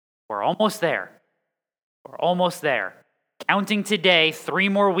We're almost there. We're almost there. Counting today, 3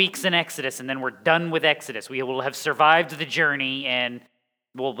 more weeks in Exodus, and then we're done with Exodus. We will have survived the journey, and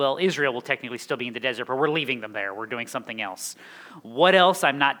well, Israel will technically still be in the desert, but we're leaving them there. We're doing something else. What else?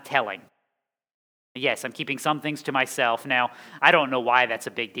 I'm not telling. Yes, I'm keeping some things to myself. Now, I don't know why that's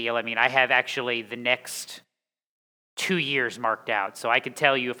a big deal. I mean, I have actually the next 2 years marked out, so I could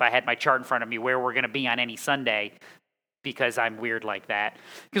tell you if I had my chart in front of me where we're going to be on any Sunday, because I'm weird like that.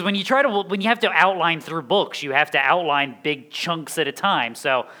 Because when you have to outline through books, you have to outline big chunks at a time.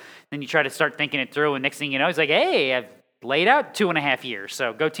 So then you try to start thinking it through, and next thing you know, it's like, hey, I've laid out 2.5 years.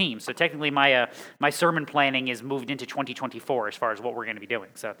 So go team. So technically, my sermon planning is moved into 2024 as far as what we're going to be doing.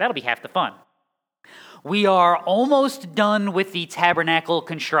 So that'll be half the fun. We are almost done with the tabernacle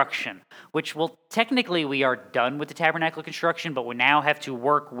construction, which, well, technically we are done with the tabernacle construction, but we now have to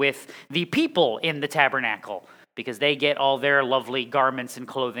work with the people in the tabernacle, because they get all their lovely garments and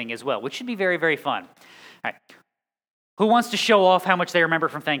clothing as well, which should be very, very fun. All right. Who wants to show off how much they remember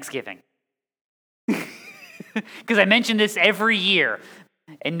from Thanksgiving? Because I mention this every year,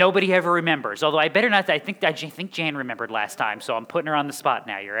 and nobody ever remembers. Although I better not. I think Jan remembered last time, so I'm putting her on the spot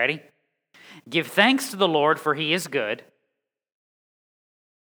now. You ready? Give thanks to the Lord, for he is good.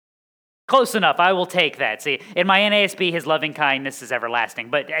 Close enough. I will take that. See, in my NASB, his loving kindness is everlasting.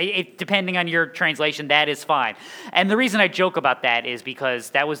 But depending on your translation, that is fine. And the reason I joke about that is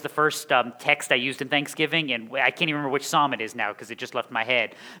because that was the first text I used in Thanksgiving, and I can't even remember which psalm it is now because it just left my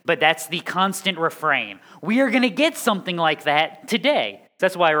head. But that's the constant refrain. We are going to get something like that today.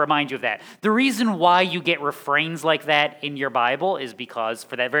 That's why I remind you of that. The reason why you get refrains like that in your Bible is because,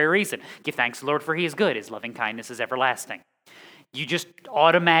 for that very reason, give thanks to the Lord, for he is good. His loving kindness is everlasting. You just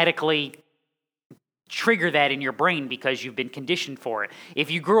automatically trigger that in your brain because you've been conditioned for it.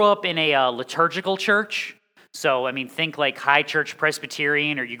 If you grew up in a liturgical church, so, I mean, think like High Church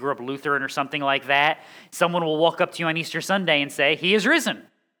Presbyterian, or you grew up Lutheran or something like that, someone will walk up to you on Easter Sunday and say, he is risen.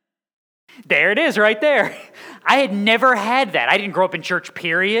 There it is right there. I had never had that. I didn't grow up in church,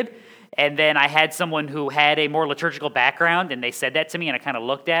 period. And then I had someone who had a more liturgical background, and they said that to me, and I kind of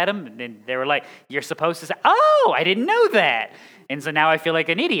looked at them, and they were like, you're supposed to say, oh, I didn't know that. And so now I feel like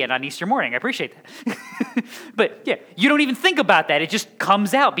an idiot on Easter morning. I appreciate that. But yeah, you don't even think about that. It just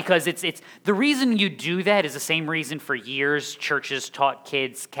comes out because it's the reason you do that is the same reason for years churches taught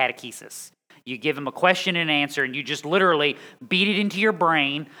kids catechesis. You give them a question and answer, and you just literally beat it into your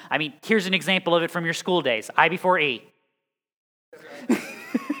brain. I mean, here's an example of it from your school days. I before E.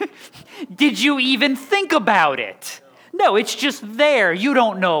 Did you even think about it? No, it's just there. You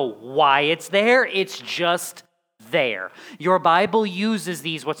don't know why it's there. It's just there. Your Bible uses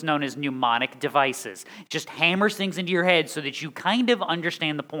these what's known as mnemonic devices. It just hammers things into your head so that you kind of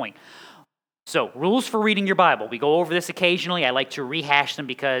understand the point. So, rules for reading your Bible. We go over this occasionally. I like to rehash them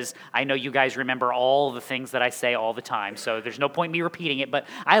because I know you guys remember all the things that I say all the time. So there's no point in me repeating it, but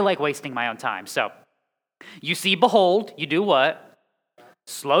I like wasting my own time. So, you see behold, you do what?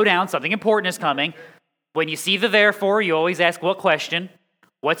 Slow down, something important is coming. When you see the therefore, you always ask what question?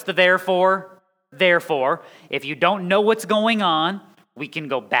 What's the therefore? Therefore. If you don't know what's going on, we can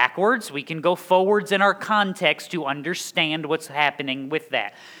go backwards, we can go forwards in our context to understand what's happening with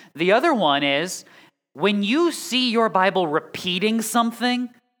that. The other one is, when you see your Bible repeating something,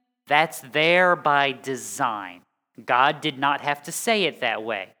 that's there by design. God did not have to say it that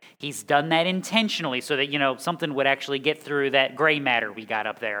way. He's done that intentionally so that, something would actually get through that gray matter we got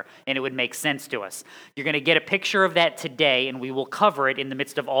up there, and it would make sense to us. You're going to get a picture of that today, and we will cover it in the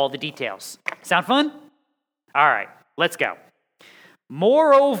midst of all the details. Sound fun? All right, let's go.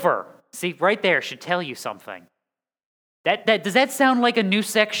 Moreover, see, right there should tell you something. Does that sound like a new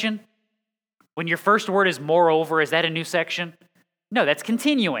section? When your first word is moreover, is that a new section? No, that's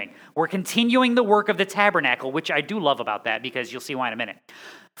continuing. We're continuing the work of the tabernacle, which I do love about that because you'll see why in a minute.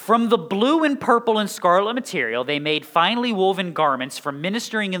 From the blue and purple and scarlet material, they made finely woven garments for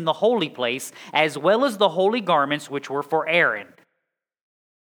ministering in the holy place, as well as the holy garments which were for Aaron.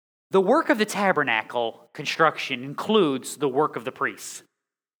 The work of the tabernacle construction includes the work of the priests.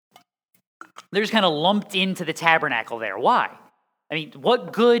 They're just kind of lumped into the tabernacle there. Why? I mean,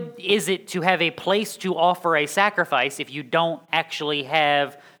 what good is it to have a place to offer a sacrifice if you don't actually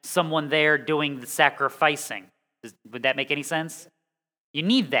have someone there doing the sacrificing? Would that make any sense? You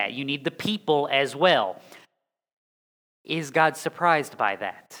need that. You need the people as well. Is God surprised by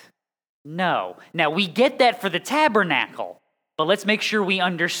that? No. Now, we get that for the tabernacle, but let's make sure we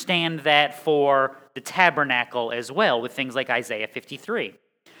understand that for the tabernacle as well with things like Isaiah 53.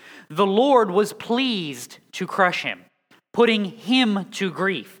 The Lord was pleased to crush him, putting him to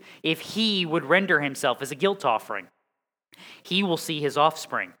grief, if he would render himself as a guilt offering. He will see his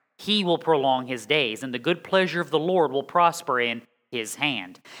offspring. he will prolong his days, and the good pleasure of the Lord will prosper in his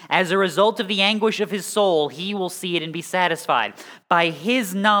hand. As a result of the anguish of his soul, he will see it and be satisfied. By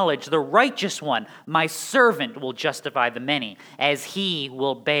his knowledge, the righteous one, my servant, will justify the many, as he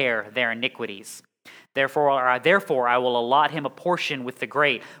will bear their iniquities. Therefore, I will allot him a portion with the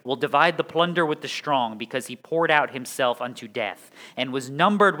great, will divide the plunder with the strong, because he poured out himself unto death, and was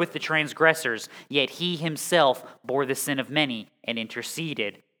numbered with the transgressors, yet he himself bore the sin of many, and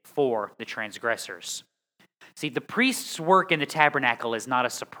interceded for the transgressors. See, the priest's work in the tabernacle is not a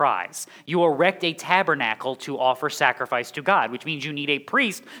surprise. You erect a tabernacle to offer sacrifice to God, which means you need a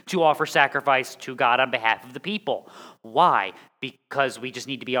priest to offer sacrifice to God on behalf of the people. Why? Because we just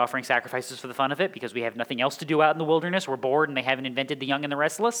need to be offering sacrifices for the fun of it? Because we have nothing else to do out in the wilderness? We're bored and they haven't invented the young and the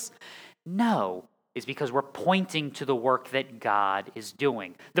restless? No. It's because we're pointing to the work that God is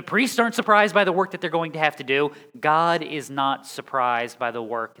doing. The priests aren't surprised by the work that they're going to have to do. God is not surprised by the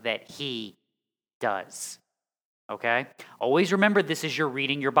work that he does. Okay? Always remember this as you're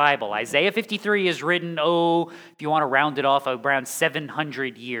reading your Bible. Isaiah 53 is written, if you want to round it off, around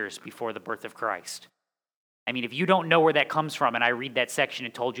 700 years before the birth of Christ. I mean, if you don't know where that comes from, and I read that section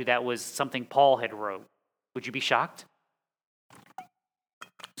and told you that was something Paul had wrote, would you be shocked?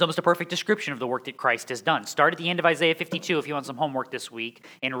 It's almost a perfect description of the work that Christ has done. Start at the end of Isaiah 52 if you want some homework this week,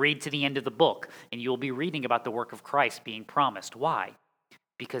 and read to the end of the book, and you'll be reading about the work of Christ being promised. Why?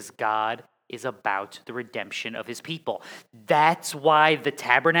 Because God is about the redemption of his people. That's why the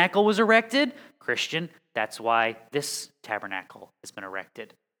tabernacle was erected. Christian, that's why this tabernacle has been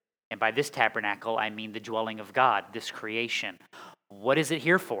erected. And by this tabernacle, I mean the dwelling of God, this creation. What is it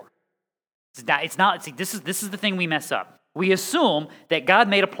here for? It's not. See, this is the thing we mess up. We assume that God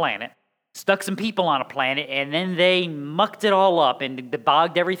made a planet, stuck some people on a planet, and then they mucked it all up and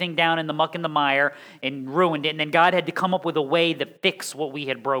bogged everything down in the muck and the mire and ruined it, and then God had to come up with a way to fix what we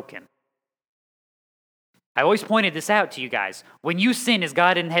had broken. I always pointed this out to you guys. When you sin, is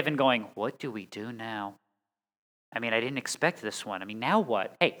God in heaven going, what do we do now? I mean, I didn't expect this one. I mean, now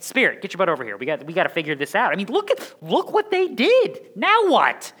what? Hey, Spirit, get your butt over here. We got to figure this out. I mean, look what they did. Now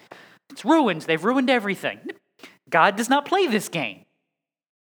what? It's ruined. They've ruined everything. God does not play this game.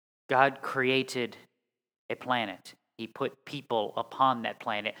 God created a planet. He put people upon that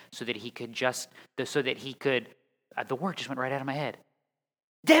planet so that he could the word just went right out of my head.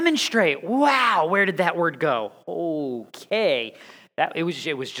 Demonstrate. Wow, where did that word go? Okay. It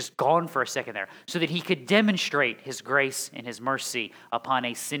was just gone for a second there. So that he could demonstrate his grace and his mercy upon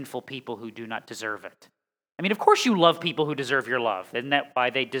a sinful people who do not deserve it. I mean, of course you love people who deserve your love. Isn't that why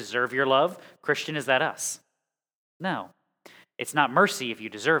they deserve your love? Christian, is that us? No. It's not mercy if you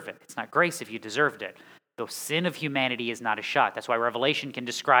deserve it. It's not grace if you deserved it. The sin of humanity is not a shot. That's why Revelation can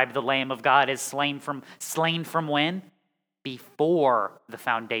describe the Lamb of God as slain from when? Before the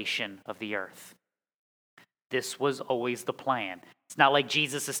foundation of the earth. This was always the plan. It's not like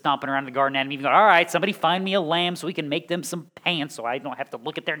Jesus is stomping around the Garden of Eden going, all right, somebody find me a lamb so we can make them some pants so I don't have to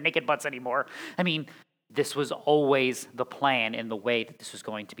look at their naked butts anymore. I mean, this was always the plan in the way that this was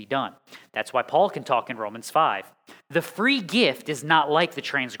going to be done. That's why Paul can talk in Romans 5. The free gift is not like the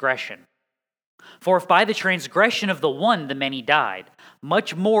transgression. For if by the transgression of the one the many died,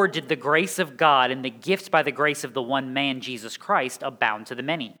 much more did the grace of God and the gifts by the grace of the one man, Jesus Christ, abound to the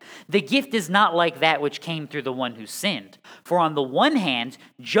many. The gift is not like that which came through the one who sinned. For on the one hand,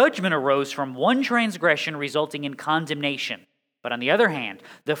 judgment arose from one transgression resulting in condemnation. But on the other hand,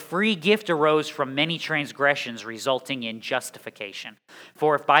 the free gift arose from many transgressions resulting in justification.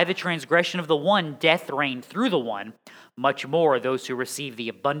 For if by the transgression of the one death reigned through the one, much more those who receive the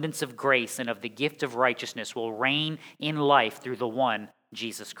abundance of grace and of the gift of righteousness will reign in life through the one,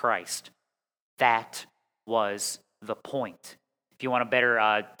 Jesus Christ. That was the point. If you want a better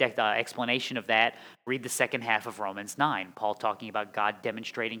explanation of that, read the second half of Romans 9. Paul talking about God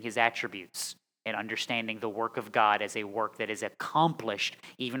demonstrating his attributes and understanding the work of God as a work that is accomplished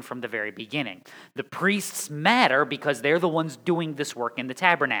even from the very beginning. The priests matter because they're the ones doing this work in the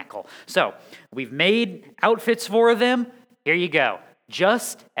tabernacle. So, we've made outfits for them. Here you go.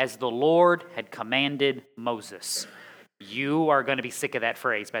 Just as the Lord had commanded Moses. You are going to be sick of that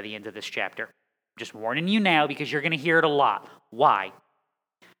phrase by the end of this chapter. I'm just warning you now because you're going to hear it a lot. Why?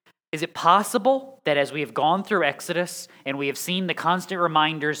 Is it possible that as we have gone through Exodus and we have seen the constant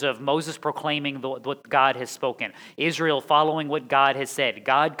reminders of Moses proclaiming what God has spoken, Israel following what God has said,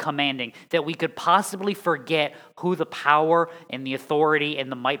 God commanding, that we could possibly forget who the power and the authority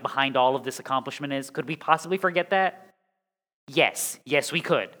and the might behind all of this accomplishment is? Could we possibly forget that? Yes, we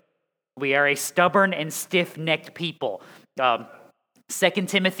could. We are a stubborn and stiff-necked people. 2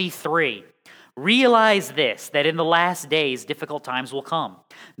 Timothy 3. Realize this, that in the last days difficult times will come.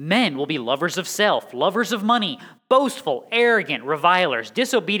 Men will be lovers of self, lovers of money, boastful, arrogant, revilers,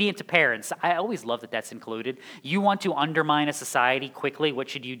 disobedient to parents. I always love that that's included. You want to undermine a society quickly, what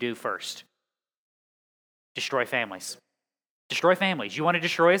should you do first? Destroy families. Destroy families. You want to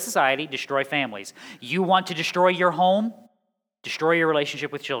destroy a society, destroy families. You want to destroy your home, destroy your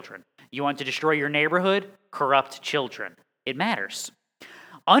relationship with children. You want to destroy your neighborhood, corrupt children. It matters.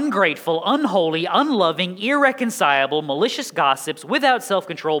 Ungrateful, unholy, unloving, irreconcilable, malicious gossips, without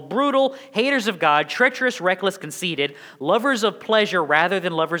self-control, brutal, haters of God, treacherous, reckless, conceited, lovers of pleasure rather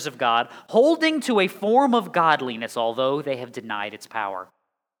than lovers of God, holding to a form of godliness, although they have denied its power.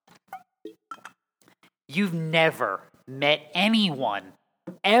 You've never met anyone,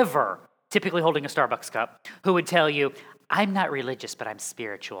 ever, typically holding a Starbucks cup, who would tell you, I'm not religious, but I'm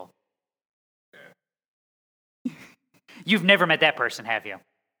spiritual. You've never met that person, have you?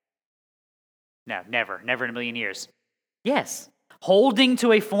 No, never in a million years. Yes, holding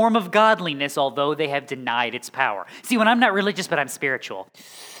to a form of godliness, although they have denied its power. See, when I'm not religious, but I'm spiritual,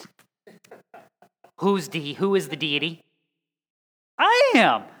 who is the deity? I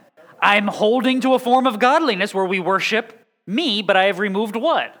am. I'm holding to a form of godliness where we worship me, but I have removed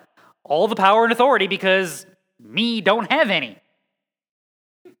what? All the power and authority because me don't have any.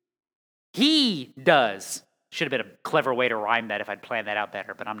 He does. Should have been a clever way to rhyme that if I'd planned that out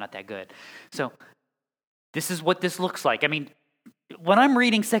better, but I'm not that good. So this is what this looks like. I mean, when I'm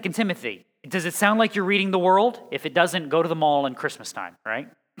reading 2 Timothy, does it sound like you're reading the world? If it doesn't, go to the mall in Christmas time, right?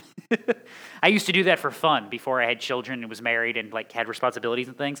 I used to do that for fun before I had children and was married and had responsibilities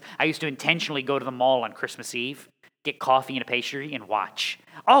and things. I used to intentionally go to the mall on Christmas Eve, get coffee and a pastry, and watch.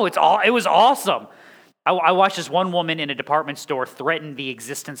 Oh, it was awesome. I watched this one woman in a department store threaten the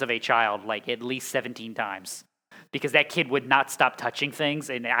existence of a child at least 17 times because that kid would not stop touching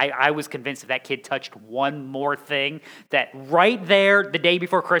things. And I was convinced if that kid touched one more thing, that right there, the day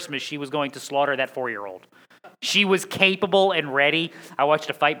before Christmas, she was going to slaughter that 4-year-old. She was capable and ready. I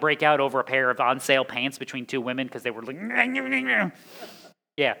watched a fight break out over a pair of on-sale pants between two women because they were like,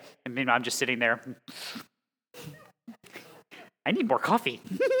 yeah. And I'm just sitting there. I need more coffee.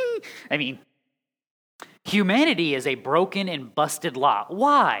 I mean, humanity is a broken and busted lot.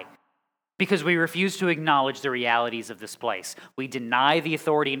 Why? Because we refuse to acknowledge the realities of this place. We deny the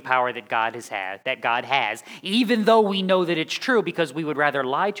authority and power that God has, even though we know that it's true, because we would rather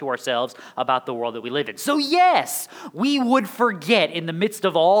lie to ourselves about the world that we live in. So yes, we would forget in the midst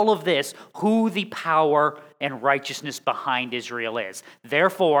of all of this who the power and righteousness behind Israel is.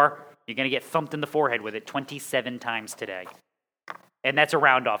 Therefore, you're going to get thumped in the forehead with it 27 times today. And that's a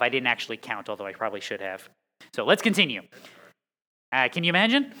round off. I didn't actually count, although I probably should have. So let's continue. Can you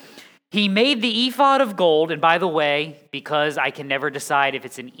imagine? He made the ephod of gold, and by the way, because I can never decide if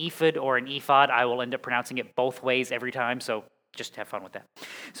it's an ephod or an ephod, I will end up pronouncing it both ways every time, so just have fun with that.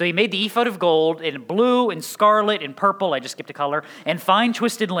 So he made the ephod of gold in blue and scarlet and purple, I just skipped a color, and fine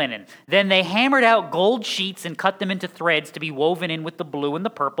twisted linen. Then they hammered out gold sheets and cut them into threads to be woven in with the blue and the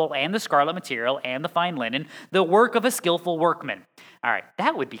purple and the scarlet material and the fine linen, the work of a skillful workman. All right,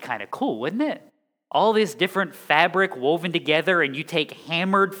 that would be kind of cool, wouldn't it? All this different fabric woven together, and you take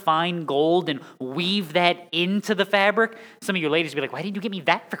hammered fine gold and weave that into the fabric. Some of you ladies will be like, why didn't you get me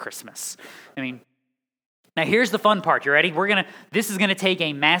that for Christmas? I mean, now here's the fun part. You ready? This is going to take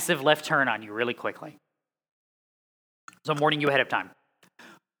a massive left turn on you really quickly. So I'm warning you ahead of time.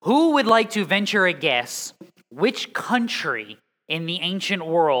 Who would like to venture a guess which country in the ancient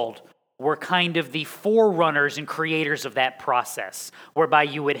world were kind of the forerunners and creators of that process, whereby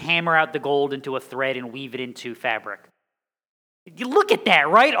you would hammer out the gold into a thread and weave it into fabric? You look at that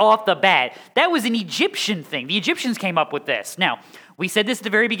right off the bat. That was an Egyptian thing. The Egyptians came up with this. Now, we said this at the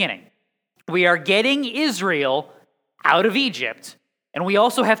very beginning. We are getting Israel out of Egypt, and we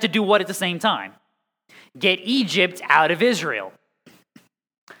also have to do what at the same time? Get Egypt out of Israel.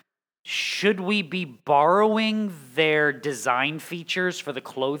 Should we be borrowing their design features for the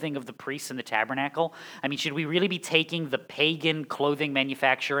clothing of the priests in the tabernacle? I mean, should we really be taking the pagan clothing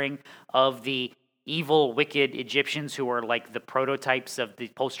manufacturing of the evil, wicked Egyptians who are like the prototypes of the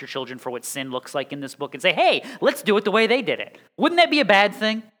poster children for what sin looks like in this book and say, hey, let's do it the way they did it? Wouldn't that be a bad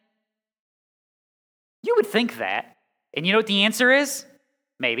thing? You would think that. And you know what the answer is?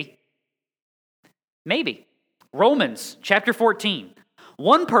 Maybe. Maybe. Romans chapter 14.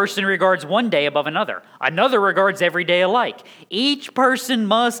 One person regards one day above another. Another regards every day alike. Each person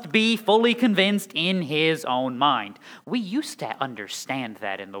must be fully convinced in his own mind. We used to understand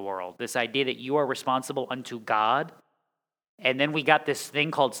that in the world, this idea that you are responsible unto God. And then we got this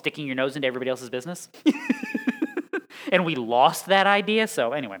thing called sticking your nose into everybody else's business. and we lost that idea.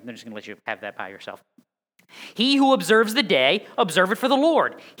 So anyway, I'm just going to let you have that by yourself. He who observes the day, observe it for the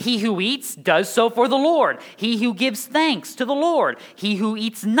Lord. He who eats does so for the Lord. He who gives thanks to the Lord. He who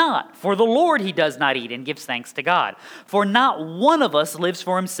eats not, for the Lord he does not eat, and gives thanks to God. For not one of us lives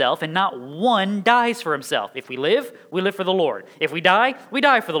for himself, and not one dies for himself. If we live for the Lord. If we die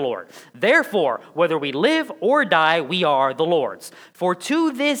for the Lord. Therefore, whether we live or die, we are the Lord's. For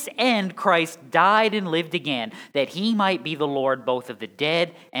to this end Christ died and lived again, that he might be the Lord both of the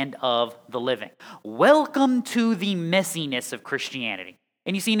dead and of the living. Welcome to the messiness of Christianity.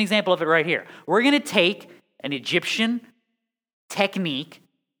 And you see an example of it right here. We're going to take an Egyptian technique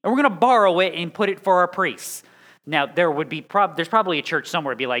and we're going to borrow it and put it for our priests. Now, there's probably a church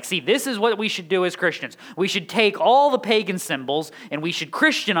somewhere be like, see, this is what we should do as Christians. We should take all the pagan symbols and we should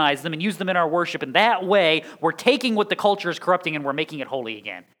Christianize them and use them in our worship. And that way, we're taking what the culture is corrupting and we're making it holy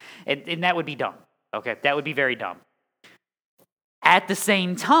again. And that would be dumb. Okay, that would be very dumb. At the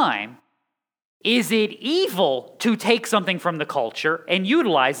same time, is it evil to take something from the culture and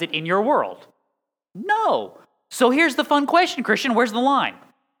utilize it in your world? No. So here's the fun question, Christian. Where's the line?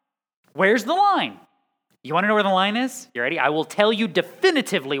 Where's the line? You want to know where the line is? You ready? I will tell you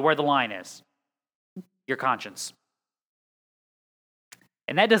definitively where the line is. Your conscience.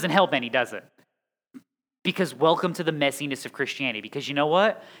 And that doesn't help any, does it? Because welcome to the messiness of Christianity. Because you know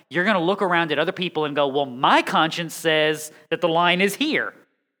what? You're going to look around at other people and go, well, my conscience says that the line is here.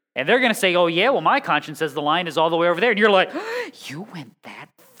 And they're going to say, oh, yeah, well, my conscience says the line is all the way over there. And you're like, you went that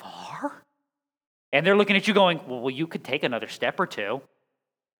far? And they're looking at you going, well, you could take another step or two.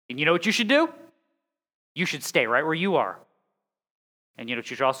 And you know what you should do? You should stay right where you are. And you know what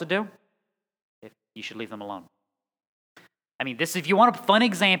you should also do? You should leave them alone. I mean, if you want a fun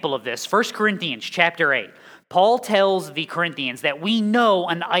example of this, 1 Corinthians chapter 8, Paul tells the Corinthians that we know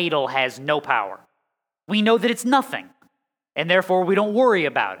an idol has no power. We know that it's nothing. And therefore, we don't worry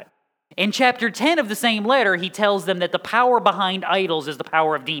about it. In chapter 10 of the same letter, he tells them that the power behind idols is the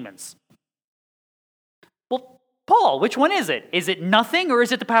power of demons. Well, Paul, which one is it? Is it nothing or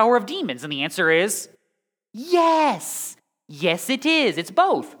is it the power of demons? And the answer is yes. Yes, it is. It's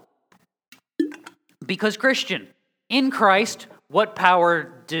both. Because, Christian, in Christ, what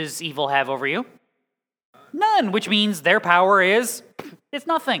power does evil have over you? None, which means their power it's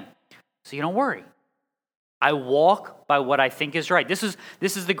nothing. So you don't worry. I walk by what I think is right. This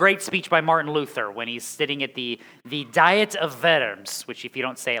is the great speech by Martin Luther when he's sitting at the Diet of Worms, which if you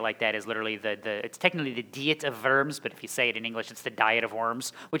don't say it like that is literally it's technically the Diet of Worms, but if you say it in English, it's the Diet of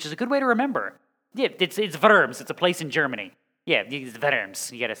Worms, which is a good way to remember. Yeah, it's Worms. It's a place in Germany. Yeah, it's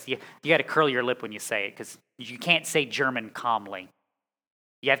Worms. You gotta curl your lip when you say it because you can't say German calmly.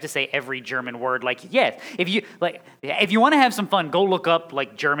 You have to say every German word if you want to have some fun, go look up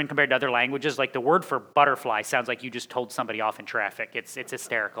like German compared to other languages. Like the word for butterfly sounds like you just told somebody off in traffic. It's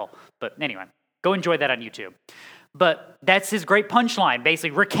hysterical. But anyway, go enjoy that on YouTube. But that's his great punchline. Basically,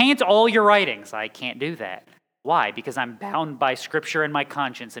 recant all your writings. I can't do that. Why? Because I'm bound by Scripture and my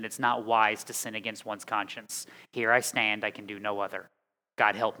conscience, and it's not wise to sin against one's conscience. Here I stand, I can do no other.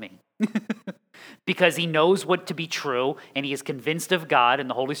 God help me. Because he knows what to be true, and he is convinced of God, and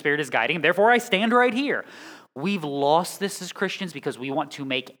the Holy Spirit is guiding him. Therefore, I stand right here. We've lost this as Christians because we want to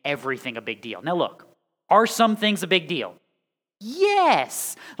make everything a big deal. Now look, are some things a big deal?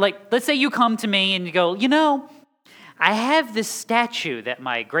 Yes. Like, let's say you come to me and you go, I have this statue that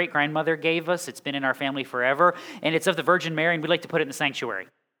my great-grandmother gave us. It's been in our family forever, and it's of the Virgin Mary, and we'd like to put it in the sanctuary.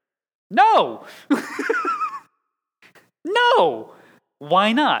 No! No!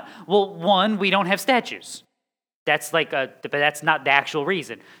 Why not? Well, one, we don't have statues. But that's not the actual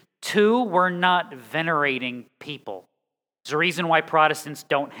reason. Two, we're not venerating people. There's a reason why Protestants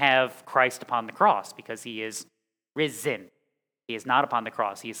don't have Christ upon the cross, because he is risen. He is not upon the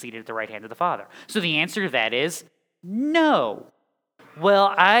cross. He is seated at the right hand of the Father. So the answer to that is no.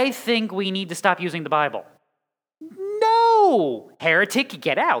 Well, I think we need to stop using the Bible. No! Heretic,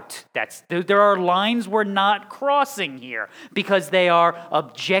 get out. There are lines we're not crossing here because they are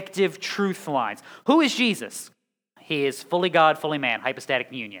objective truth lines. Who is Jesus? He is fully God, fully man, hypostatic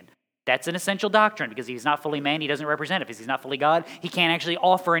union. That's an essential doctrine because he's not fully man, he doesn't represent it. If he's not fully God, he can't actually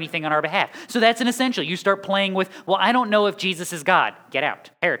offer anything on our behalf. So that's an essential. You start playing with, well, I don't know if Jesus is God. Get out.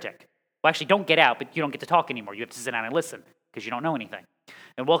 Heretic. Well, actually, don't get out, but you don't get to talk anymore. You have to sit down and listen because you don't know anything.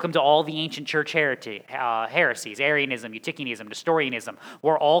 And welcome to all the ancient church heresies, Arianism, Eutychianism, Nestorianism,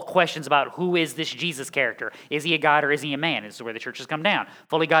 were all questions about who is this Jesus character? Is he a God or is he a man? This is where the church has come down.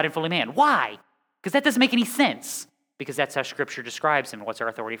 Fully God and fully man. Why? Because that doesn't make any sense. Because that's how Scripture describes him and what's our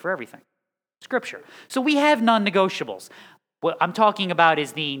authority for everything. Scripture. So we have non-negotiables. What I'm talking about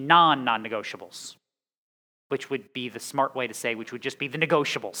is the non-negotiables. which would be the smart way to say, which would just be the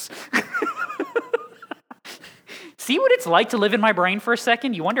negotiables. See what it's like to live in my brain for a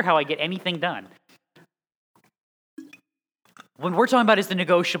second? You wonder how I get anything done. When we're talking about is the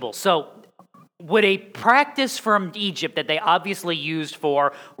negotiables. So would a practice from Egypt that they obviously used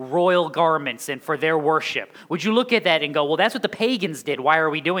for royal garments and for their worship, would you look at that and go, well, that's what the pagans did. Why are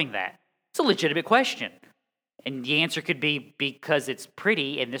we doing that? It's a legitimate question. And the answer could be because it's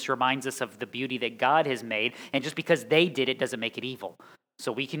pretty, and this reminds us of the beauty that God has made, and just because they did it doesn't make it evil.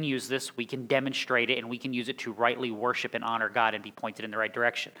 So we can use this, we can demonstrate it, and we can use it to rightly worship and honor God and be pointed in the right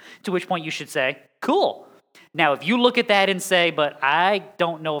direction. To which point you should say, cool. Now, if you look at that and say, but I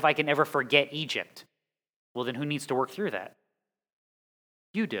don't know if I can ever forget Egypt, well, then who needs to work through that?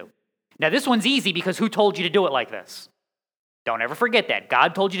 You do. Now, this one's easy because who told you to do it like this? Don't ever forget that.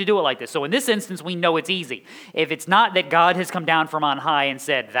 God told you to do it like this. So in this instance, we know it's easy. If it's not that God has come down from on high and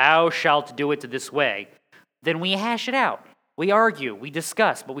said, thou shalt do it this way, then we hash it out. We argue, we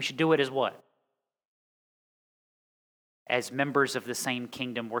discuss, but we should do it as what? As members of the same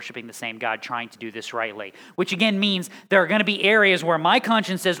kingdom, worshiping the same God, trying to do this rightly. Which again means there are going to be areas where my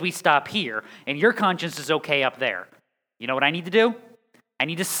conscience says we stop here, and your conscience is okay up there. You know what I need to do? I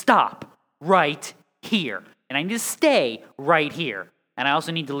need to stop right here. And I need to stay right here. And I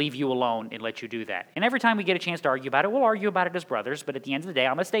also need to leave you alone and let you do that. And every time we get a chance to argue about it, we'll argue about it as brothers. But at the end of the day,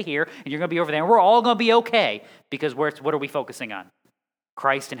 I'm going to stay here, and you're going to be over there. And we're all going to be okay. Because what are we focusing on?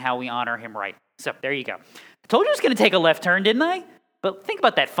 Christ and how we honor him right. So there you go. I told you I was going to take a left turn, didn't I? But think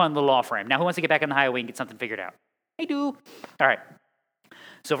about that fun little off-ramp. Now, who wants to get back on the highway and get something figured out? I do. All right.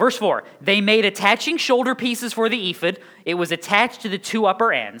 So verse 4, they made attaching shoulder pieces for the ephod. It was attached to the two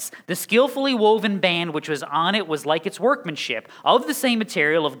upper ends. The skillfully woven band which was on it was like its workmanship, of the same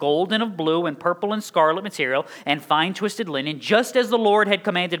material, of gold and of blue and purple and scarlet material, and fine twisted linen, just as the Lord had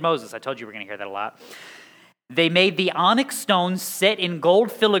commanded Moses. I told you we were going to hear that a lot. They made the onyx stones set in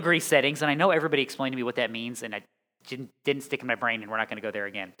gold filigree settings, and I know everybody explained to me what that means, and I didn't stick in my brain, and we're not going to go there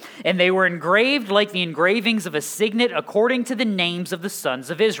again. And they were engraved like the engravings of a signet according to the names of the sons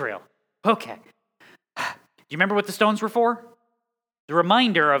of Israel. Okay. Do you remember what the stones were for? The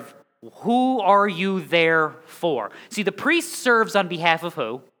reminder of who are you there for? See, the priest serves on behalf of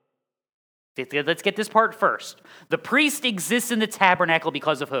who? Let's get this part first. The priest exists in the tabernacle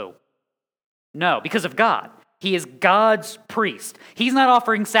because of who? No, because of God. He is God's priest. He's not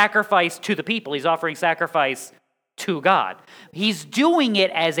offering sacrifice to the people. He's offering sacrifice to God. He's doing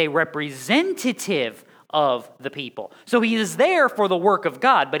it as a representative of the people. So he is there for the work of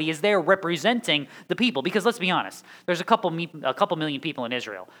God, but he is there representing the people. Because let's be honest, there's a couple million people in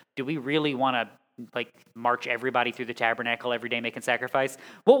Israel. Do we really want to march everybody through the tabernacle every day making sacrifice?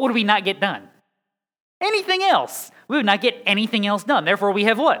 What would we not get done? Anything else. We would not get anything else done. Therefore, we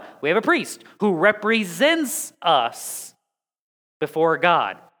have what? We have a priest who represents us before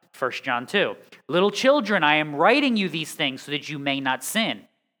God. 1 John 2. Little children, I am writing you these things so that you may not sin.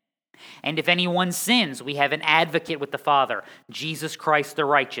 And if anyone sins, we have an advocate with the Father, Jesus Christ the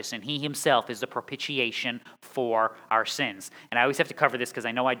righteous, and he himself is the propitiation for our sins. And I always have to cover this because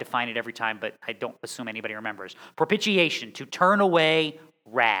I know I define it every time, but I don't assume anybody remembers. Propitiation, to turn away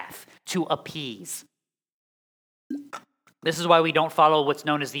wrath, to appease. This is why we don't follow what's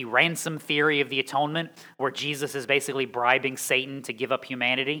known as the ransom theory of the atonement, where Jesus is basically bribing Satan to give up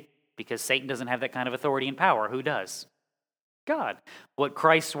humanity, because Satan doesn't have that kind of authority and power. Who does? God. What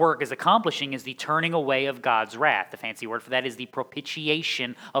Christ's work is accomplishing is the turning away of God's wrath. The fancy word for that is the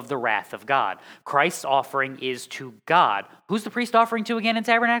propitiation of the wrath of God. Christ's offering is to God. Who's the priest offering to again in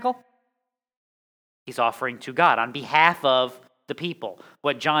tabernacle? He's offering to God on behalf of the people.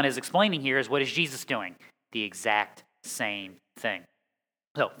 What John is explaining here is what is Jesus doing? The exact same thing.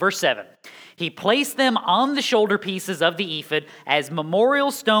 So, verse 7, he placed them on the shoulder pieces of the ephod as memorial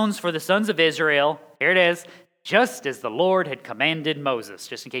stones for the sons of Israel. Here it is, just as the Lord had commanded Moses,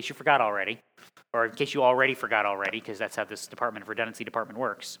 just in case you forgot already, or in case you already forgot already, because that's how this Department of Redundancy department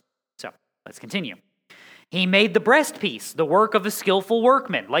works. So, let's continue. He made the breastpiece, the work of a skillful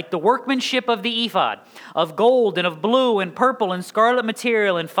workman, like the workmanship of the ephod, of gold and of blue and purple and scarlet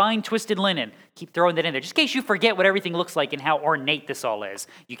material and fine twisted linen. Keep throwing that in there, just in case you forget what everything looks like and how ornate this all is.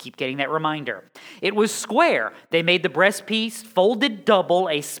 You keep getting that reminder. It was square. They made the breastpiece folded double,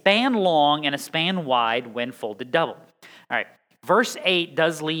 a span long and a span wide when folded double. All right. Verse 8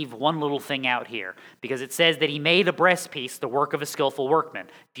 does leave one little thing out here, because it says that he made a breastpiece, the work of a skillful workman.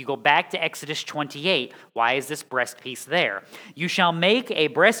 If you go back to Exodus 28, why is this breastpiece there? You shall make a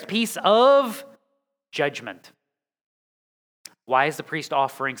breastpiece of judgment. Why is the priest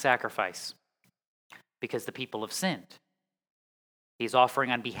offering sacrifice? Because the people have sinned. He's offering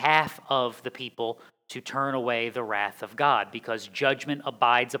on behalf of the people to turn away the wrath of God, because judgment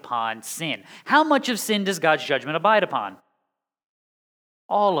abides upon sin. How much of sin does God's judgment abide upon?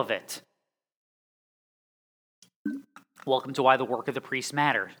 All of it. Welcome to why the work of the priest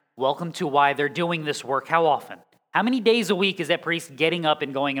matters. Welcome to why they're doing this work. How often? How many days a week is that priest getting up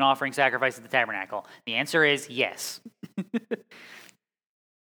and going and offering sacrifice at the tabernacle? The answer is yes.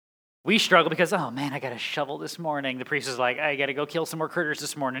 We struggle because, oh man, I got to shovel this morning. The priest is like, I got to go kill some more critters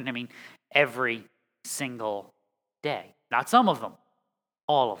this morning. I mean, every single day. Not some of them,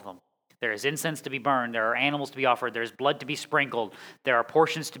 all of them. There is incense to be burned. There are animals to be offered. There is blood to be sprinkled. There are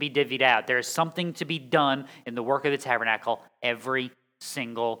portions to be divvied out. There is something to be done in the work of the tabernacle every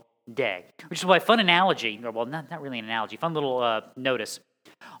single day. Which is why, fun analogy, well, not really an analogy, fun little notice.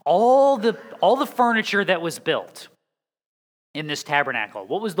 All the furniture that was built in this tabernacle,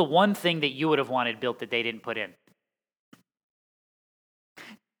 what was the one thing that you would have wanted built that they didn't put in?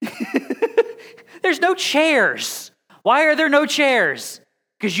 There's no chairs. Why are there no chairs?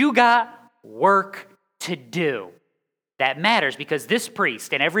 Because you got work to do. That matters, because this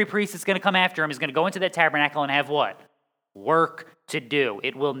priest and every priest that's going to come after him is going to go into that tabernacle and have what? Work to do.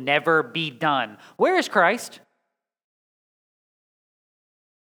 It will never be done. Where is Christ?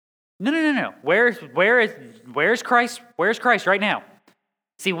 No. Where's Christ? Where's Christ right now?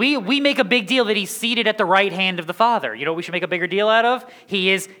 See, we make a big deal that he's seated at the right hand of the Father. You know what we should make a bigger deal out of? He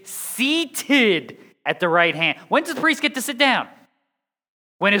is seated at the right hand. When does the priest get to sit down?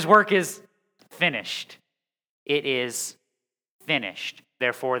 When his work is finished. It is finished.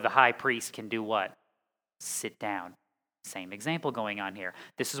 Therefore, the high priest can do what? Sit down. Same example going on here.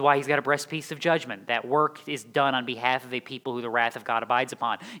 This is why he's got a breastpiece of judgment. That work is done on behalf of a people who the wrath of God abides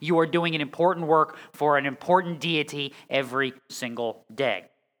upon. You are doing an important work for an important deity every single day.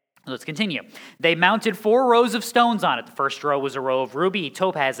 Let's continue. They mounted 4 rows of stones on it. The first row was a row of ruby,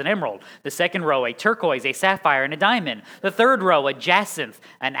 topaz, and emerald. The second row, a turquoise, a sapphire, and a diamond. The third row, a jacinth,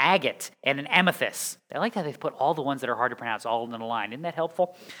 an agate, and an amethyst. I like how they've put all the ones that are hard to pronounce all in a line. Isn't that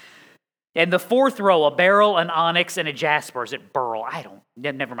helpful? And the fourth row, a beryl, an onyx, and a jasper. Is it beryl?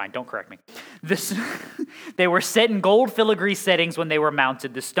 Never mind, don't correct me. They were set in gold filigree settings when they were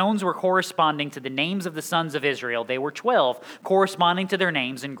mounted. The stones were corresponding to the names of the sons of Israel. They were 12, corresponding to their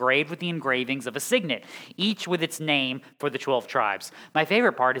names, engraved with the engravings of a signet, each with its name for the 12 tribes. My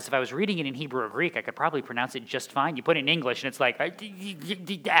favorite part is if I was reading it in Hebrew or Greek, I could probably pronounce it just fine. You put it in English, and it's like,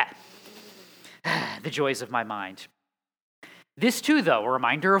 the joys of my mind. This too, though, a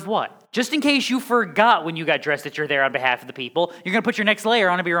reminder of what? Just in case you forgot when you got dressed that you're there on behalf of the people, you're going to put your next layer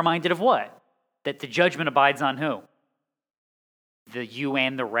on to be reminded of what? That the judgment abides on who? You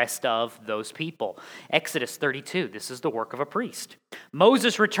and the rest of those people. Exodus 32, this is the work of a priest.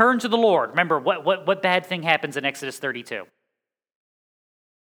 Moses returned to the Lord. Remember, what bad thing happens in Exodus 32?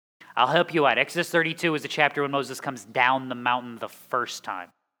 I'll help you out. Exodus 32 is the chapter when Moses comes down the mountain the first time.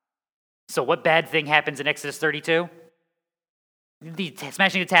 So what bad thing happens in Exodus 32?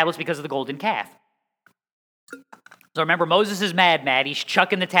 Smashing the tablets because of the golden calf. So remember, Moses is mad. He's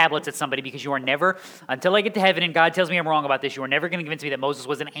chucking the tablets at somebody because you are never, until I get to heaven and God tells me I'm wrong about this, you are never going to convince me that Moses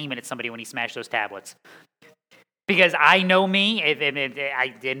wasn't aiming at somebody when he smashed those tablets. Because I know me,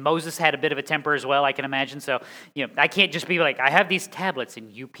 and Moses had a bit of a temper as well, I can imagine. So, I can't just be like, I have these tablets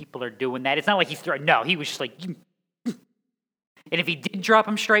and you people are doing that. It's not like he's throwing, no, he was just like, and if he did drop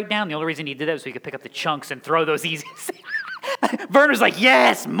them straight down, the only reason he did that was so he could pick up the chunks and throw those easy. Werner's like,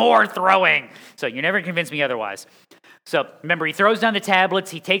 yes, more throwing. So you're never convinced me otherwise. So remember, he throws down the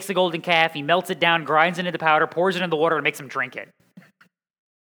tablets, he takes the golden calf, he melts it down, grinds it into powder, pours it in the water, and makes him drink it.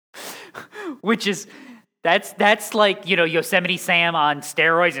 Which is, that's like, Yosemite Sam on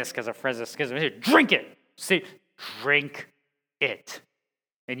steroids. Drink it. See, drink it.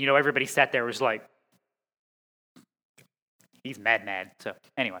 And everybody sat there was like, he's mad. So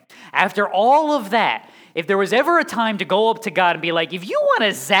anyway, after all of that, if there was ever a time to go up to God and be like, if you want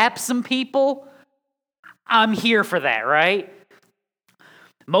to zap some people, I'm here for that, right?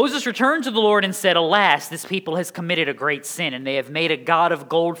 Moses returned to the Lord and said, alas, this people has committed a great sin, and they have made a god of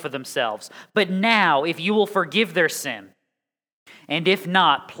gold for themselves. But now, if you will forgive their sin, and if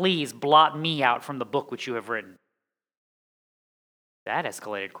not, please blot me out from the book which you have written. That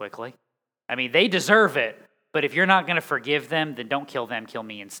escalated quickly. They deserve it. But if you're not going to forgive them, then don't kill them, kill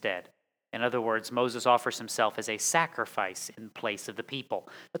me instead. In other words, Moses offers himself as a sacrifice in place of the people.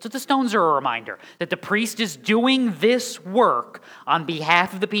 That's what the stones are a reminder, that the priest is doing this work on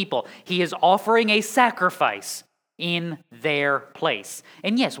behalf of the people. He is offering a sacrifice in their place.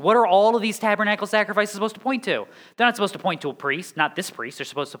 And yes, what are all of these tabernacle sacrifices supposed to point to? They're not supposed to point to a priest, not this priest. They're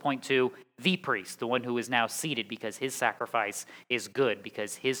supposed to point to the priest, the one who is now seated, because his sacrifice is good,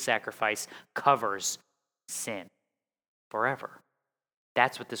 because his sacrifice covers sin forever.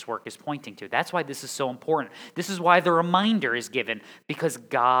 That's what this work is pointing to. That's why this is so important. This is why the reminder is given, because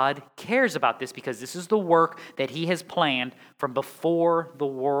God cares about this, because this is the work that he has planned from before the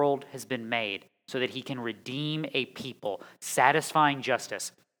world has been made, so that he can redeem a people, satisfying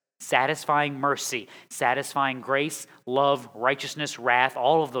justice, satisfying mercy, satisfying grace, love, righteousness, wrath,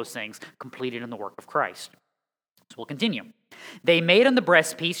 all of those things completed in the work of Christ. So we'll continue. They made on the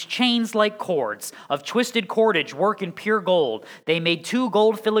breastpiece chains like cords of twisted cordage, work in pure gold. They made 2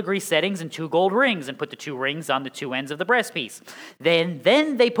 gold filigree settings and 2 gold rings, and put the 2 rings on the 2 ends of the breastpiece.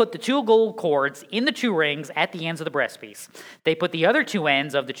 Then they put the 2 gold cords in the 2 rings at the ends of the breastpiece. They put the other 2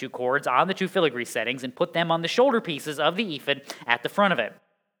 ends of the 2 cords on the 2 filigree settings, and put them on the shoulder pieces of the ephod at the front of it.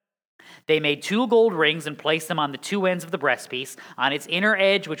 They made 2 gold rings and placed them on the 2 ends of the breastpiece, on its inner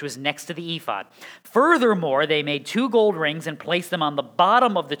edge, which was next to the ephod. Furthermore, they made 2 gold rings and placed them on the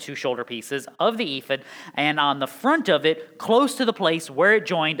bottom of the 2 shoulder pieces of the ephod, and on the front of it, close to the place where it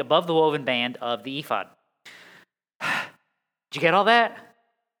joined above the woven band of the ephod. Did you get all that?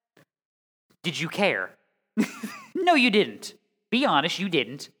 Did you care? No, you didn't. Be honest, you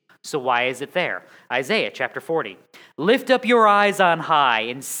didn't. So why is it there? Isaiah chapter 40. Lift up your eyes on high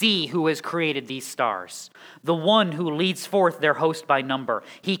and see who has created these stars. The one who leads forth their host by number.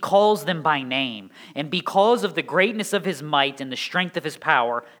 He calls them by name. And because of the greatness of his might and the strength of his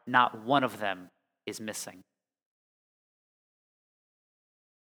power, not one of them is missing.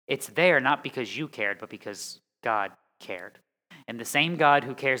 It's there not because you cared, but because God cared. And the same God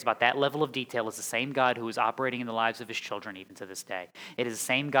who cares about that level of detail is the same God who is operating in the lives of his children even to this day. It is the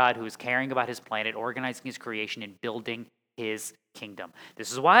same God who is caring about his planet, organizing his creation, and building his kingdom.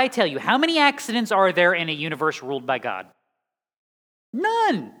 This is why I tell you, how many accidents are there in a universe ruled by God?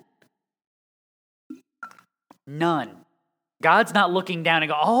 None. None. God's not looking down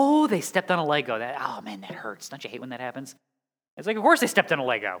and go, oh, they stepped on a Lego. Oh, man, that hurts. Don't you hate when that happens? It's like, of course they stepped on a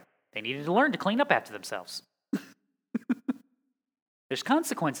Lego. They needed to learn to clean up after themselves. There's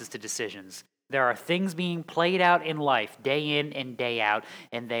consequences to decisions. There are things being played out in life day in and day out,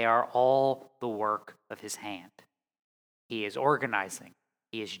 and they are all the work of his hand. He is organizing.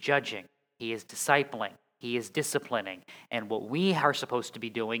 He is judging. He is discipling. He is disciplining. And what we are supposed to be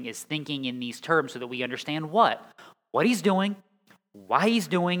doing is thinking in these terms so that we understand what he's doing, why he's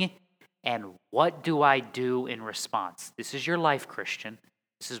doing it, and what do I do in response. This is your life, Christian.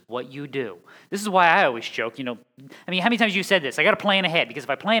 This is what you do. This is why I always joke, how many times you said this? I got to plan ahead, because if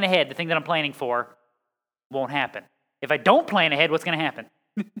I plan ahead, the thing that I'm planning for won't happen. If I don't plan ahead, what's going to happen?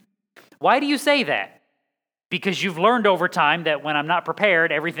 Why do you say that? Because you've learned over time that when I'm not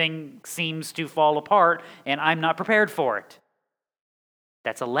prepared, everything seems to fall apart, and I'm not prepared for it.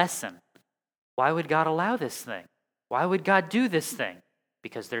 That's a lesson. Why would God allow this thing? Why would God do this thing?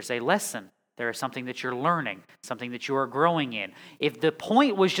 Because there's a lesson. There is something that you're learning, something that you are growing in. If the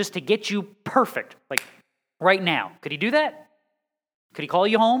point was just to get you perfect, like right now, could he do that? Could he call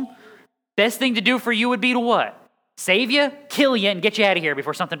you home? Best thing to do for you would be to what? Save you, kill you, and get you out of here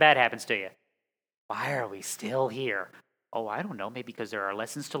before something bad happens to you. Why are we still here? Oh, I don't know. Maybe because there are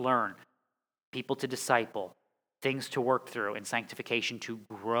lessons to learn, people to disciple, things to work through, and sanctification to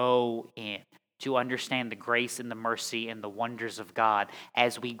grow in, to understand the grace and the mercy and the wonders of God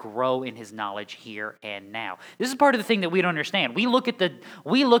as we grow in his knowledge here and now. This is part of the thing that we don't understand. We look at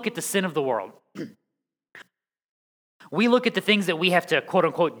the sin of the world. We look at the things that we have to, quote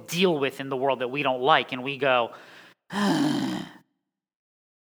unquote, deal with in the world that we don't like, and we go,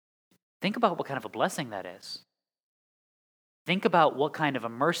 think about what kind of a blessing that is. Think about what kind of a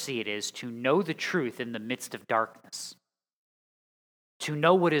mercy it is to know the truth in the midst of darkness, to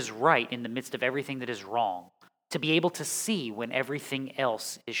know what is right in the midst of everything that is wrong, to be able to see when everything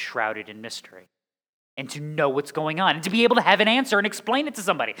else is shrouded in mystery, and to know what's going on, and to be able to have an answer and explain it to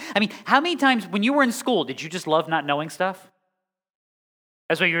somebody. I mean, how many times when you were in school did you just love not knowing stuff?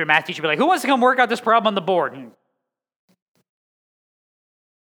 That's why your math teacher would be like, who wants to come work out this problem on the board?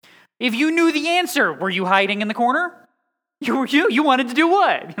 If you knew the answer, were you hiding in the corner? You wanted to do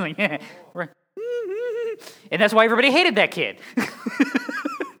what? Like, yeah. And that's why everybody hated that kid.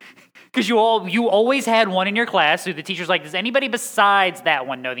 Because you always had one in your class who the teacher's like, does anybody besides that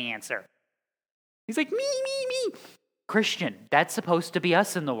one know the answer? He's like, me. Christian, that's supposed to be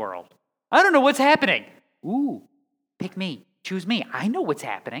us in the world. I don't know what's happening. Ooh, pick me. Choose me. I know what's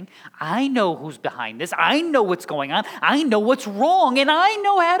happening. I know who's behind this. I know what's going on. I know what's wrong, and I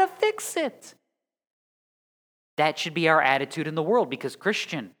know how to fix it. That should be our attitude in the world because,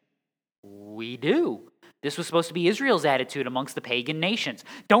 Christian, we do. This was supposed to be Israel's attitude amongst the pagan nations.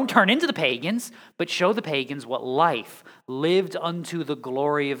 Don't turn into the pagans, but show the pagans what life lived unto the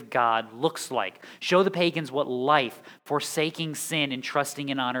glory of God looks like. Show the pagans what life, forsaking sin and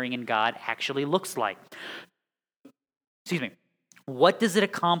trusting and honoring in God, actually looks like. Excuse me. What does it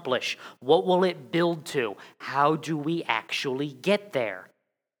accomplish? What will it build to? How do we actually get there?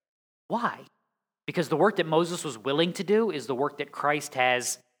 Why? Because the work that Moses was willing to do is the work that Christ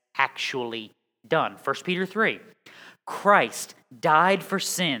has actually done. 1 Peter 3, Christ died for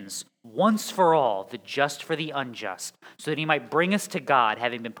sins once for all, the just for the unjust, so that he might bring us to God,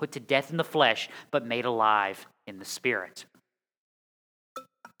 having been put to death in the flesh, but made alive in the Spirit.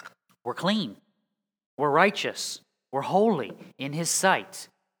 We're clean. We're righteous. We're holy in his sight.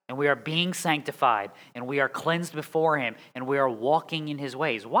 And we are being sanctified, and we are cleansed before him, and we are walking in his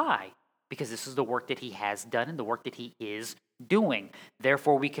ways. Why? Because this is the work that he has done and the work that he is doing.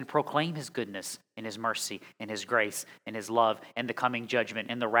 Therefore, we can proclaim his goodness and his mercy and his grace and his love and the coming judgment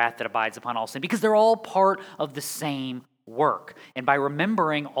and the wrath that abides upon all sin, because they're all part of the same work. And by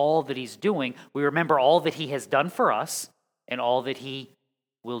remembering all that he's doing, we remember all that he has done for us and all that he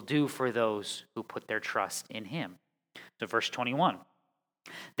will do for those who put their trust in him. So verse 21.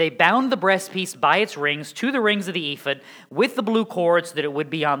 They bound the breastpiece by its rings to the rings of the ephod with the blue cord so that it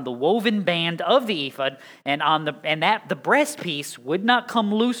would be on the woven band of the ephod, and that the breastpiece would not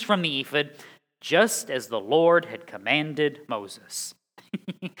come loose from the ephod, just as the Lord had commanded Moses.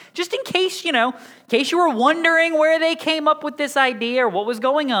 Just in case you were wondering where they came up with this idea or what was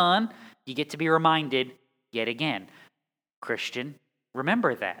going on, you get to be reminded yet again. Christian,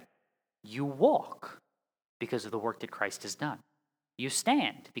 remember that. You walk because of the work that Christ has done. You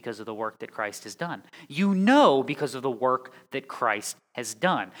stand because of the work that Christ has done. You know because of the work that Christ has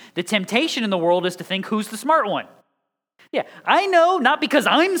done. The temptation in the world is to think, who's the smart one? Yeah, I know, not because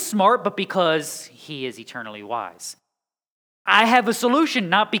I'm smart, but because he is eternally wise. I have a solution,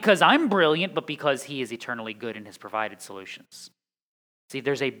 not because I'm brilliant, but because he is eternally good and has provided solutions. See,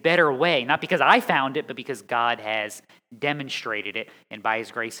 there's a better way, not because I found it, but because God has demonstrated it, and by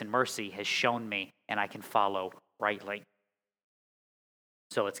his grace and mercy has shown me, and I can follow rightly.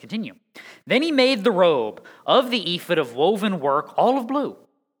 So let's continue. Then he made the robe of the ephod of woven work, all of blue.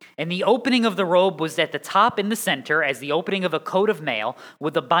 And the opening of the robe was at the top in the center as the opening of a coat of mail,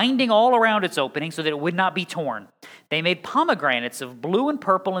 with the binding all around its opening so that it would not be torn. They made pomegranates of blue and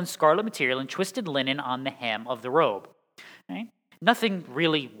purple and scarlet material and twisted linen on the hem of the robe. Right? Nothing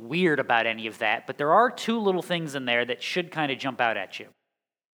really weird about any of that, but there are two little things in there that should kind of jump out at you.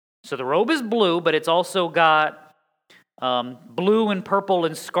 So the robe is blue, but it's also got blue and purple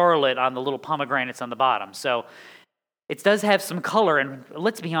and scarlet on the little pomegranates on the bottom. So it does have some color, and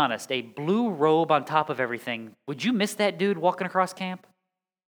let's be honest, a blue robe on top of everything, would you miss that dude walking across camp?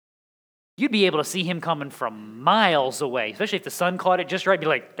 You'd be able to see him coming from miles away, especially if the sun caught it just right. Be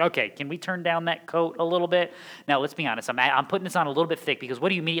like, okay, can we turn down that coat a little bit? Now, let's be honest, I'm putting this on a little bit thick because what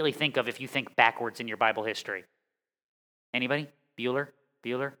do you immediately think of if you think backwards in your Bible history? Anybody? Bueller?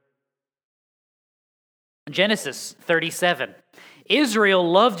 Genesis 37. Israel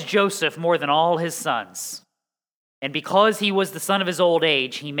loved Joseph more than all his sons. And because he was the son of his old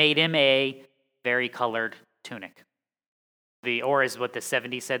age, he made him a varicolored tunic. Or as what the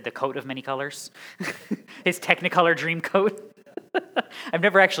 70s said, the coat of many colors. His Technicolor dream coat. I've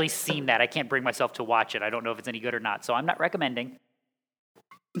never actually seen that. I can't bring myself to watch it. I don't know if it's any good or not, so I'm not recommending.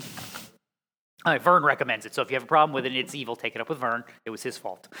 All right, Vern recommends it, so if you have a problem with it, it's evil. Take it up with Vern. It was his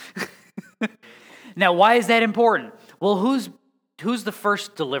fault. Now, why is that important? Well, who's the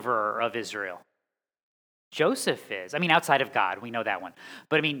first deliverer of Israel? Joseph is. I mean, outside of God, we know that one.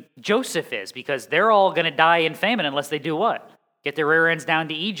 But I mean, Joseph is, because they're all going to die in famine unless they do what? Get their rear ends down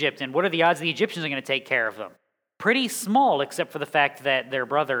to Egypt. And what are the odds the Egyptians are going to take care of them? Pretty small, except for the fact that their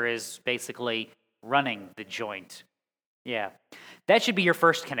brother is basically running the joint. Yeah. That should be your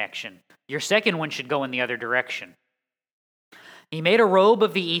first connection. Your second one should go in the other direction. He made a robe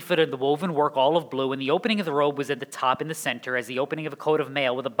of the ephod of the woven work, all of blue, and the opening of the robe was at the top in the center as the opening of a coat of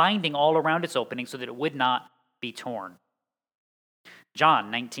mail, with a binding all around its opening so that it would not be torn.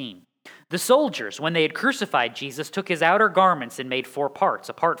 John 19. The soldiers, when they had crucified Jesus, took his outer garments and made 4 parts,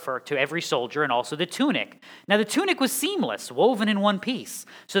 a part to every soldier, and also the tunic. Now the tunic was seamless, woven in one piece.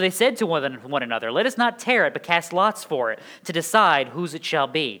 So they said to one another, "Let us not tear it, but cast lots for it, to decide whose it shall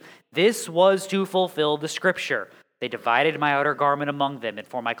be." This was to fulfill the scripture. They divided my outer garment among them, and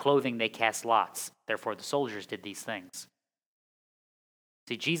for my clothing they cast lots. Therefore the soldiers did these things.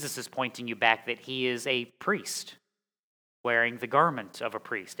 See, Jesus is pointing you back that he is a priest. wearing the garment of a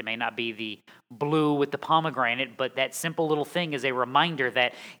priest. It may not be the blue with the pomegranate, but that simple little thing is a reminder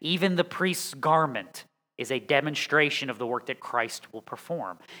that even the priest's garment is a demonstration of the work that Christ will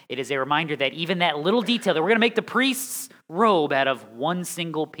perform. It is a reminder that even that little detail, that we're going to make the priest's robe out of one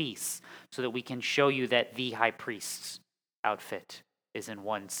single piece so that we can show you that the high priest's outfit is in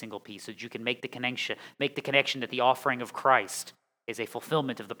one single piece, so that you can make the connection that the offering of Christ is a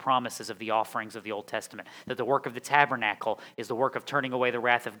fulfillment of the promises of the offerings of the Old Testament, that the work of the tabernacle is the work of turning away the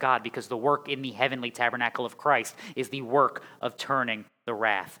wrath of God, because the work in the heavenly tabernacle of Christ is the work of turning the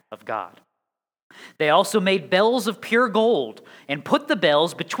wrath of God. They also made bells of pure gold and put the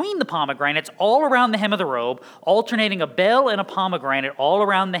bells between the pomegranates all around the hem of the robe, alternating a bell and a pomegranate all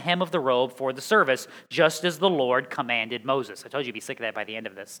around the hem of the robe for the service, just as the Lord commanded Moses. I told you you'd be sick of that by the end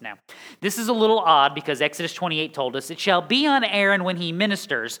of this. Now, this is a little odd because Exodus 28 told us, "It shall be on Aaron when he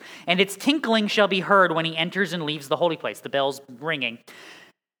ministers, and its tinkling shall be heard when he enters and leaves the holy place." The bell's ringing.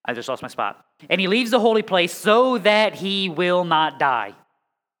 I just lost my spot. "And he leaves the holy place so that he will not die."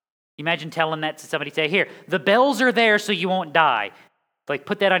 Imagine telling that to somebody, say, "Here, the bells are there so you won't die." Like,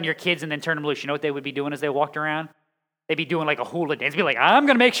 put that on your kids and then turn them loose. You know what they would be doing as they walked around? They'd be doing like a hula dance. Be like, "I'm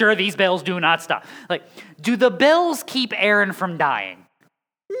going to make sure these bells do not stop." Like, do the bells keep Aaron from dying?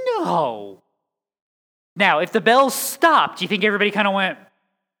 No. Now, if the bells stopped, do you think everybody kind of went?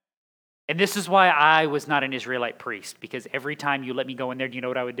 And this is why I was not an Israelite priest, because every time you let me go in there, do you know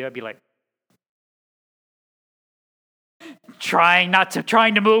what I would do? I'd be like, trying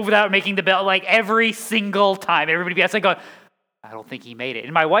to move without making the bell, like every single time. Everybody be outside going, "I don't think he made it."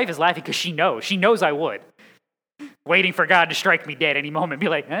 And my wife is laughing because she knows I would. Waiting for God to strike me dead any moment. Be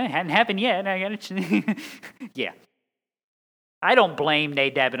like, "It hadn't happened yet." I got it. Yeah. I don't blame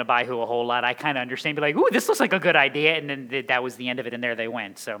Nadab and Abihu a whole lot. I kind of understand. Be like, "Ooh, this looks like a good idea." And then that was the end of it, and there they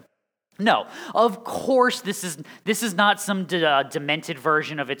went. So, no, of course, this is not some demented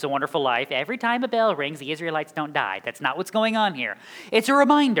version of It's a Wonderful Life. Every time a bell rings, the Israelites don't die. That's not what's going on here. It's a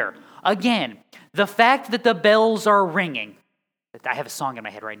reminder. Again, the fact that the bells are ringing. I have a song in my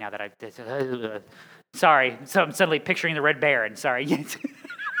head right now that sorry, so I'm suddenly picturing the Red Baron. Sorry.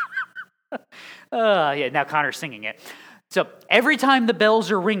 Yeah, now Connor's singing it. So every time the bells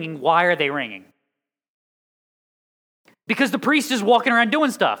are ringing, why are they ringing? Because the priest is walking around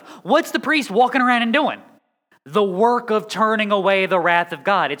doing stuff. What's the priest walking around and doing? The work of turning away the wrath of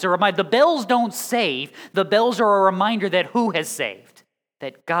God. It's a reminder. The bells don't save. The bells are a reminder that who has saved?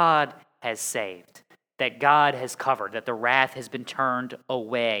 That God has saved. That God has covered. That the wrath has been turned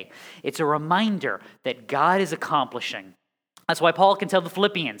away. It's a reminder that God is accomplishing. That's why Paul can tell the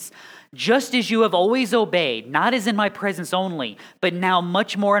Philippians, "Just as you have always obeyed, not as in my presence only, but now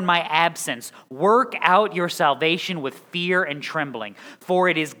much more in my absence, work out your salvation with fear and trembling. For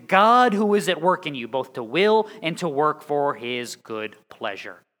it is God who is at work in you, both to will and to work for his good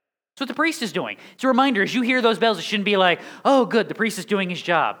pleasure." That's what the priest is doing. It's a reminder, as you hear those bells, it shouldn't be like, "Oh, good, the priest is doing his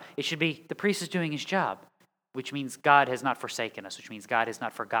job." It should be, the priest is doing his job, which means God has not forsaken us, which means God has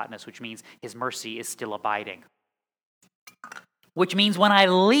not forgotten us, which means his mercy is still abiding. Which means when I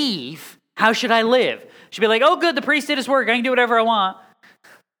leave, how should I live? Should be like, "Oh, good, the priest did his work. I can do whatever I want."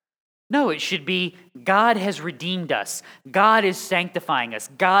 No, it should be, God has redeemed us. God is sanctifying us.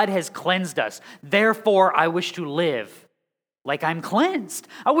 God has cleansed us. Therefore, I wish to live like I'm cleansed.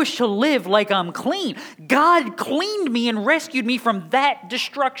 I wish to live like I'm clean. God cleaned me and rescued me from that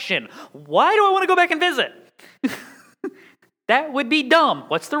destruction. Why do I want to go back and visit? That would be dumb.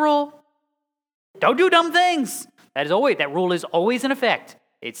 What's the rule? Don't do dumb things. That rule is always in effect.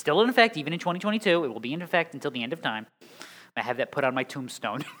 It's still in effect even in 2022. It will be in effect until the end of time. I have that put on my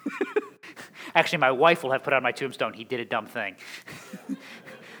tombstone. Actually, my wife will have put on my tombstone, "He did a dumb thing."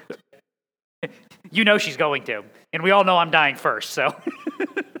 You know she's going to. And we all know I'm dying first, so.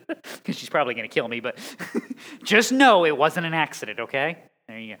 Because she's probably going to kill me, but just know it wasn't an accident, okay?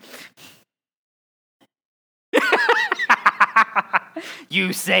 There you go.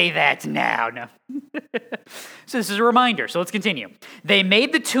 You say that now. No. So this is a reminder. So let's continue. They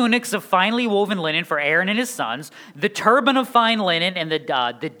made the tunics of finely woven linen for Aaron and his sons, the turban of fine linen, and the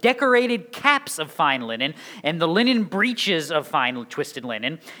decorated caps of fine linen, and the linen breeches of fine twisted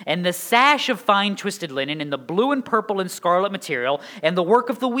linen, and the sash of fine twisted linen, and the blue and purple and scarlet material, and the work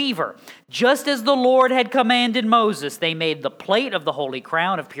of the weaver. Just as the Lord had commanded Moses, they made the plate of the holy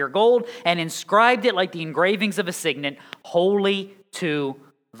crown of pure gold, and inscribed it like the engravings of a signet, "Holy to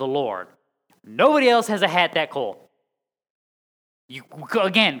the Lord." Nobody else has a hat that cool.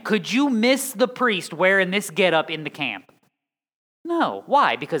 Could you miss the priest wearing this getup in the camp? No.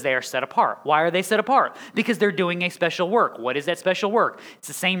 Why? Because they are set apart. Why are they set apart? Because they're doing a special work. What is that special work? It's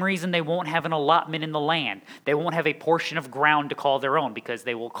the same reason they won't have an allotment in the land. They won't have a portion of ground to call their own, because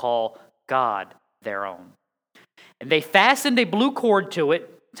they will call God their own. And they fastened a blue cord to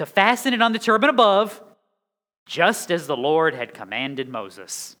it, to fasten it on the turban above, just as the Lord had commanded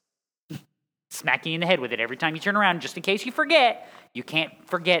Moses. Smack you in the head with it every time you turn around, just in case you forget. You can't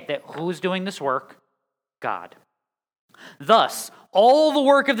forget that who's doing this work? God. Thus, all the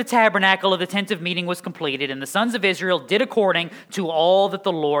work of the tabernacle of the tent of meeting was completed, and the sons of Israel did according to all that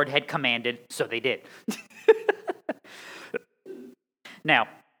the Lord had commanded, so they did. Now,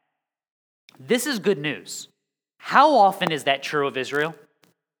 this is good news. How often is that true of Israel?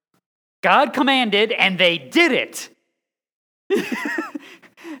 God commanded, and they did it.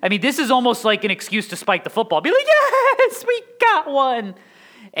 I mean, this is almost like an excuse to spike the football. Be like, yes, we got one.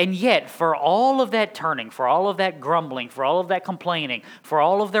 And yet, for all of that turning, for all of that grumbling, for all of that complaining, for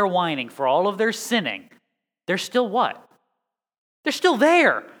all of their whining, for all of their sinning, they're still what? They're still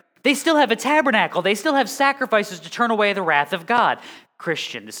there. They still have a tabernacle. They still have sacrifices to turn away the wrath of God.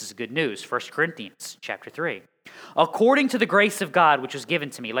 Christian, this is good news. 1 Corinthians chapter 3. According to the grace of God which was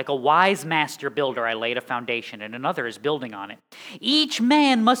given to me, like a wise master builder, I laid a foundation, and another is building on it. Each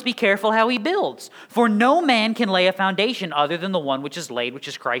man must be careful how he builds, for no man can lay a foundation other than the one which is laid, which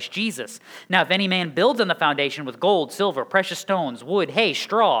is Christ Jesus. Now, if any man builds on the foundation with gold, silver, precious stones, wood, hay,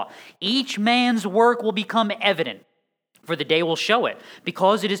 straw, each man's work will become evident. For the day will show it,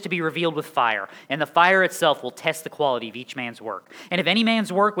 because it is to be revealed with fire, and the fire itself will test the quality of each man's work. And if any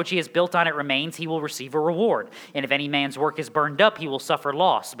man's work which he has built on it remains, he will receive a reward. And if any man's work is burned up, he will suffer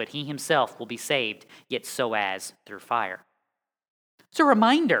loss, but he himself will be saved, yet so as through fire. It's a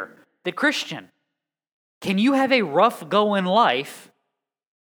reminder that, Christian, can you have a rough go in life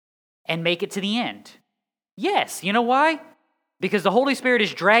and make it to the end? Yes. You know why? Because the Holy Spirit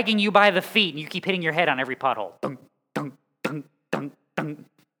is dragging you by the feet, and you keep hitting your head on every pothole. Dunk, dunk, dunk, dunk.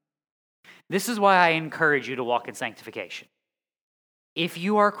 This is why I encourage you to walk in sanctification. If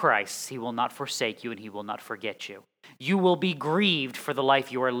you are Christ's, he will not forsake you and he will not forget you. You will be grieved for the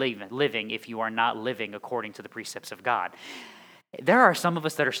life you are living if you are not living according to the precepts of God. There are some of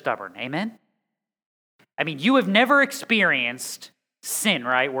us that are stubborn, amen? I mean, you have never experienced sin,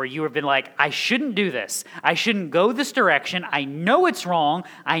 right? Where you have been like, I shouldn't do this. I shouldn't go this direction. I know it's wrong.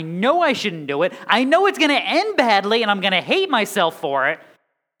 I know I shouldn't do it. I know it's going to end badly and I'm going to hate myself for it.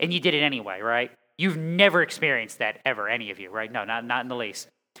 And you did it anyway, right? You've never experienced that ever, any of you, right? No, not in the least.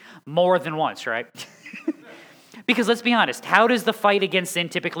 More than once, right? Because let's be honest, how does the fight against sin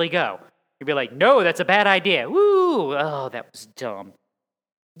typically go? You'd be like, no, that's a bad idea. Woo, oh, that was dumb.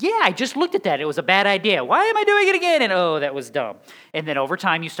 Yeah, I just looked at that. It was a bad idea. Why am I doing it again? And oh, that was dumb. And then over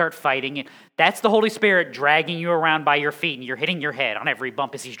time, you start fighting. And that's the Holy Spirit dragging you around by your feet, and you're hitting your head on every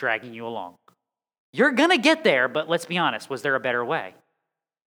bump as he's dragging you along. You're going to get there, but let's be honest. Was there a better way?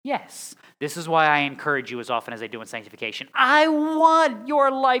 Yes. This is why I encourage you as often as I do in sanctification. I want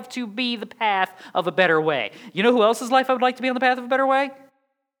your life to be the path of a better way. You know who else's life I would like to be on the path of a better way?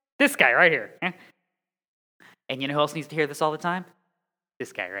 This guy right here. And you know who else needs to hear this all the time?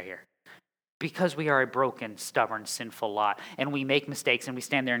 This guy right here. Because we are a broken, stubborn, sinful lot, and we make mistakes and we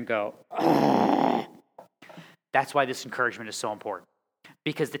stand there and go, oh. That's why this encouragement is so important.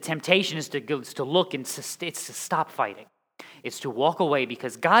 Because the temptation is to look and it's to stop fighting. It's to walk away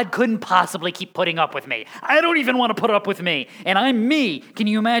because God couldn't possibly keep putting up with me. I don't even want to put up with me, and I'm me. Can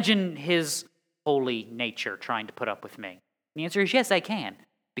you imagine his holy nature trying to put up with me? And the answer is yes, I can.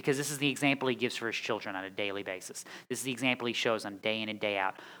 Because this is the example he gives for his children on a daily basis. This is the example he shows on day in and day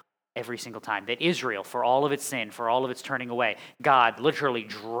out, every single time. That Israel, for all of its sin, for all of its turning away, God literally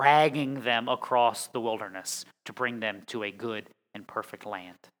dragging them across the wilderness to bring them to a good and perfect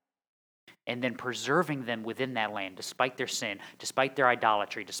land. And then preserving them within that land, despite their sin, despite their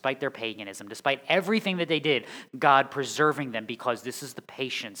idolatry, despite their paganism, despite everything that they did, God preserving them because this is the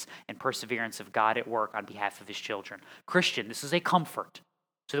patience and perseverance of God at work on behalf of his children. Christian, this is a comfort.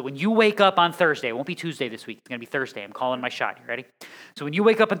 So that when you wake up on Thursday, it won't be Tuesday this week, it's going to be Thursday. I'm calling my shot. You ready? So when you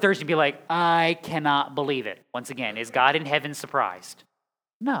wake up on Thursday, be like, I cannot believe it. Once again, is God in heaven surprised?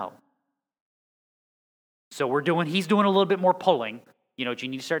 No. So he's doing a little bit more pulling. You know what you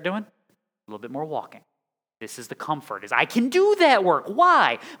need to start doing? A little bit more walking. This is the comfort, is I can do that work.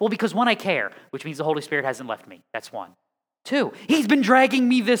 Why? Well, because one, I care, which means the Holy Spirit hasn't left me. That's one. Two, he's been dragging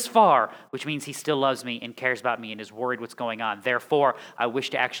me this far, which means he still loves me and cares about me and is worried what's going on. Therefore, I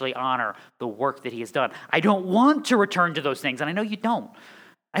wish to actually honor the work that he has done. I don't want to return to those things, and I know you don't.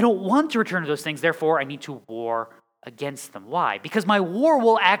 I don't want to return to those things. Therefore, I need to war against them. Why? Because my war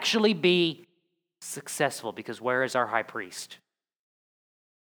will actually be successful, because where is our high priest?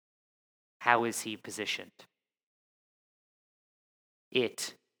 how is he positioned?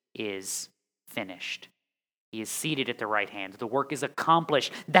 It is finished. He is seated at the right hand. The work is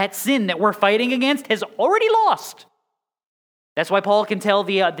accomplished. That sin that we're fighting against has already lost. That's why Paul can tell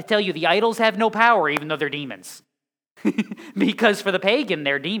you the idols have no power, even though they're demons. Because for the pagan,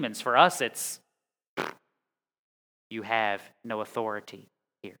 they're demons. For us, it's you have no authority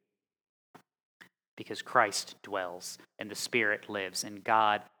here. Because Christ dwells and the Spirit lives and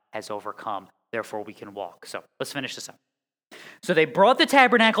God has overcome. Therefore, we can walk. So let's finish this up. So they brought the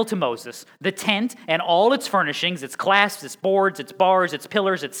tabernacle to Moses, the tent and all its furnishings, its clasps, its boards, its bars, its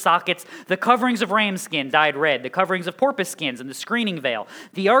pillars, its sockets, the coverings of ram skin dyed red, the coverings of porpoise skins and the screening veil,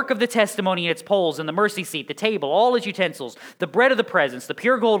 the ark of the testimony and its poles and the mercy seat, the table, all its utensils, the bread of the presence, the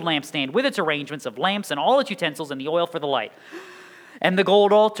pure gold lampstand with its arrangements of lamps and all its utensils and the oil for the light, and the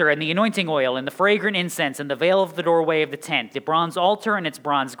gold altar and the anointing oil and the fragrant incense and the veil of the doorway of the tent, the bronze altar and its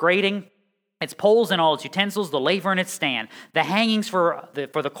bronze grating, its poles and all its utensils, the laver and its stand, the hangings for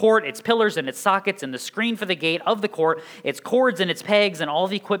the court, its pillars and its sockets, and the screen for the gate of the court, its cords and its pegs, and all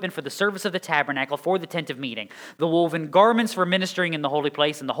the equipment for the service of the tabernacle for the tent of meeting, the woven garments for ministering in the holy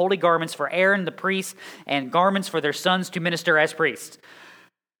place, and the holy garments for Aaron the priest, and garments for their sons to minister as priests.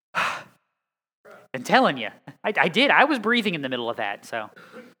 I'm telling you, I did. I was breathing in the middle of that, so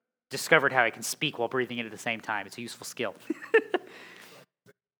discovered how I can speak while breathing in at the same time. It's a useful skill.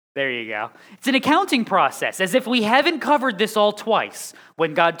 There you go. It's an accounting process, as if we haven't covered this all twice.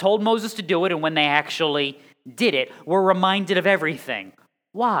 When God told Moses to do it and when they actually did it, we're reminded of everything.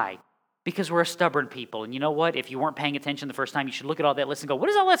 Why? Because we're a stubborn people. And you know what? If you weren't paying attention the first time, you should look at all that list and go, what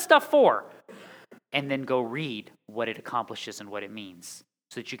is all that stuff for? And then go read what it accomplishes and what it means,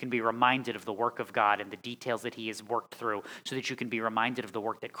 so that you can be reminded of the work of God and the details that he has worked through, so that you can be reminded of the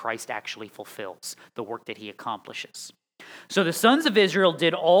work that Christ actually fulfills, the work that he accomplishes. So the sons of Israel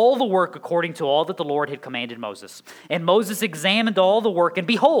did all the work according to all that the Lord had commanded Moses. And Moses examined all the work, and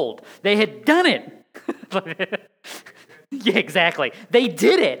behold, they had done it. Yeah, exactly. They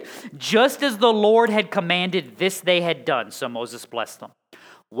did it. Just as the Lord had commanded, this they had done. So Moses blessed them.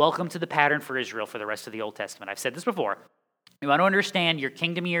 Welcome to the pattern for Israel for the rest of the Old Testament. I've said this before. You want to understand your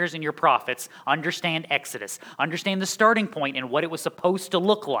kingdom years and your prophets, understand Exodus. Understand the starting point and what it was supposed to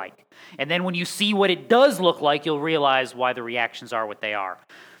look like. And then when you see what it does look like, you'll realize why the reactions are what they are.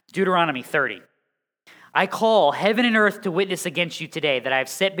 Deuteronomy 30. I call heaven and earth to witness against you today that I have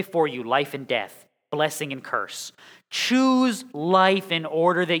set before you life and death, blessing and curse. Choose life in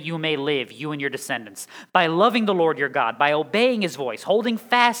order that you may live, you and your descendants, by loving the Lord your God, by obeying his voice, holding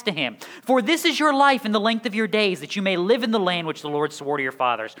fast to him. For this is your life in the length of your days, that you may live in the land which the Lord swore to your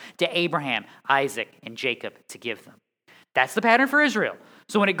fathers, to Abraham, Isaac, and Jacob, to give them. That's the pattern for Israel.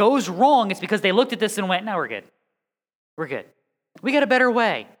 So when it goes wrong, it's because they looked at this and went, no, we're good. We're good. We got a better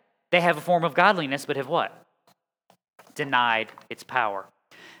way. They have a form of godliness, but have what? Denied its power.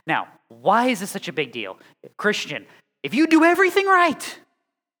 Now, why is this such a big deal? Christian, if you do everything right,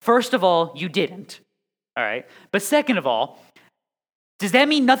 first of all, you didn't. All right? But second of all, does that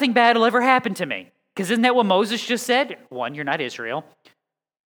mean nothing bad will ever happen to me? Because isn't that what Moses just said? 1, you're not Israel.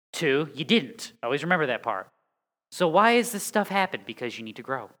 2, you didn't. Always remember that part. So why is this stuff happen? Because you need to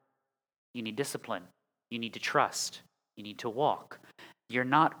grow. You need discipline. You need to trust. You need to walk. You're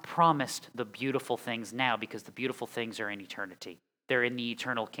not promised the beautiful things now because the beautiful things are in eternity. They're in the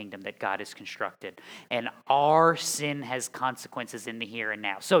eternal kingdom that God has constructed. And our sin has consequences in the here and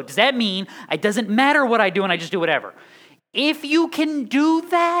now. So does that mean it doesn't matter what I do and I just do whatever? If you can do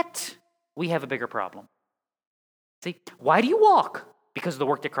that, we have a bigger problem. See, why do you walk? Because of the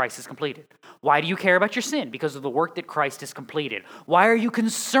work that Christ has completed. Why do you care about your sin? Because of the work that Christ has completed. Why are you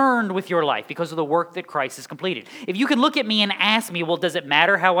concerned with your life? Because of the work that Christ has completed. If you can look at me and ask me, well, does it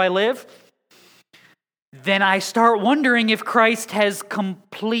matter how I live? Then I start wondering if Christ has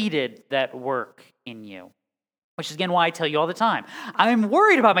completed that work in you. Which is, again, why I tell you all the time. I'm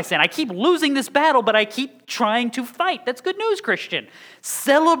worried about my sin. I keep losing this battle, but I keep trying to fight. That's good news, Christian.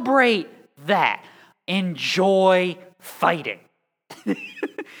 Celebrate that. Enjoy fighting.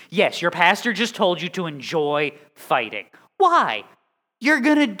 Yes, your pastor just told you to enjoy fighting. Why? You're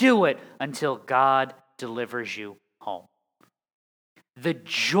going to do it until God delivers you home. The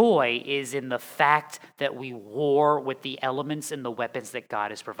joy is in the fact that we war with the elements and the weapons that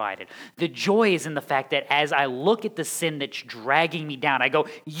God has provided. The joy is in the fact that as I look at the sin that's dragging me down, I go,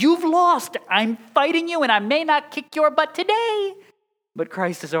 you've lost. I'm fighting you, and I may not kick your butt today, but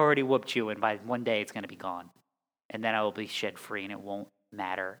Christ has already whooped you, and by one day it's going to be gone. And then I will be shed free, and it won't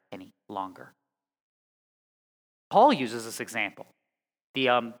matter any longer. Paul uses this example,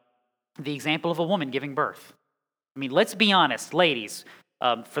 the example of a woman giving birth. I mean, let's be honest, ladies.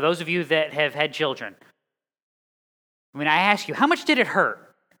 For those of you that have had children, when I ask you, how much did it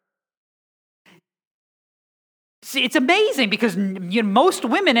hurt? See, it's amazing because most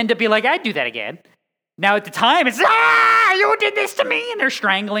women end up being like, I'd do that again. Now at the time, it's, you did this to me. And they're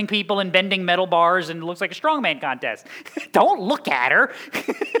strangling people and bending metal bars and it looks like a strongman contest. Don't look at her.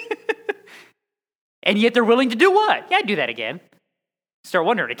 And yet they're willing to do what? Yeah, I'd do that again. Start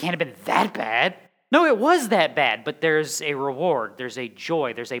wondering, it can't have been that bad. No, it was that bad, but there's a reward, there's a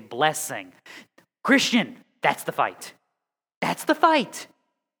joy, there's a blessing. Christian, that's the fight. That's the fight.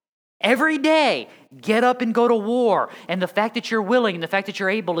 Every day, get up and go to war. And the fact that you're willing and the fact that you're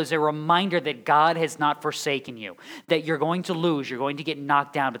able is a reminder that God has not forsaken you, that you're going to lose, you're going to get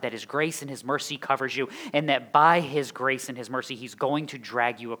knocked down, but that His grace and His mercy covers you, and that by His grace and His mercy, He's going to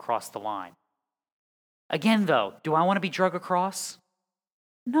drag you across the line. Again, though, do I want to be dragged across?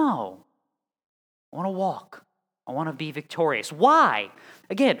 No. I want to walk. I want to be victorious. Why?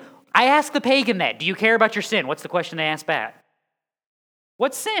 Again, I ask the pagan that. Do you care about your sin? What's the question they ask back?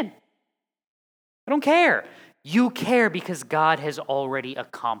 What's sin? I don't care. You care because God has already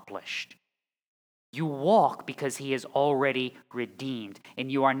accomplished. You walk because He has already redeemed,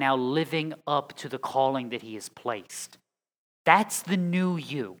 and you are now living up to the calling that He has placed. That's the new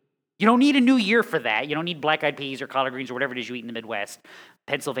you. You don't need a new year for that. You don't need black-eyed peas or collard greens or whatever it is you eat in the Midwest.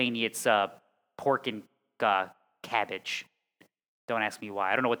 Pennsylvania, it's pork and cabbage. Don't ask me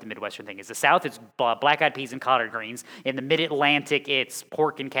why. I don't know what the Midwestern thing is. The South, it's black-eyed peas and collard greens. In the Mid-Atlantic, it's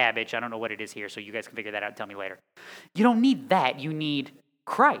pork and cabbage. I don't know what it is here, so you guys can figure that out and tell me later. You don't need that. You need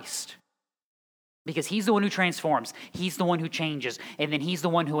Christ. Because He's the one who transforms. He's the one who changes. And then He's the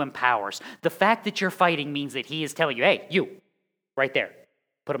one who empowers. The fact that you're fighting means that He is telling you, hey, you, right there,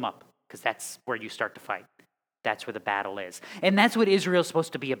 put them up. Because that's where you start to fight. That's where the battle is. And that's what Israel's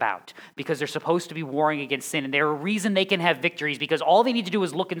supposed to be about. Because they're supposed to be warring against sin. And there's a reason they can have victories. Because all they need to do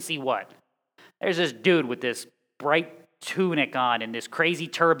is look and see what? There's this dude with this bright tunic on and this crazy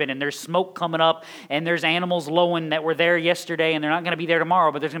turban. And there's smoke coming up. And there's animals lowing that were there yesterday. And they're not going to be there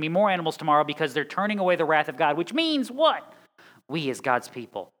tomorrow. But there's going to be more animals tomorrow because they're turning away the wrath of God. Which means what? We as God's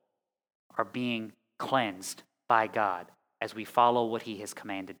people are being cleansed by God as we follow what He has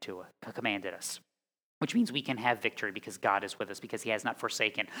commanded us. Which means we can have victory because God is with us, because He has not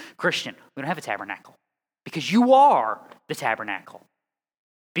forsaken. Christian, we don't have a tabernacle because you are the tabernacle.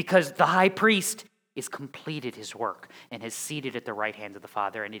 Because the high priest has completed his work and is seated at the right hand of the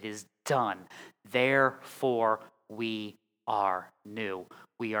Father, and it is done. Therefore, we are new.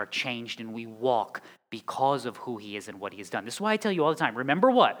 We are changed and we walk because of who He is and what He has done. This is why I tell you all the time,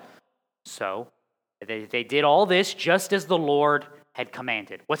 remember what? So, they did all this just as the Lord had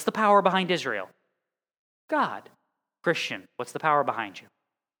commanded. What's the power behind Israel? God. Christian, what's the power behind you?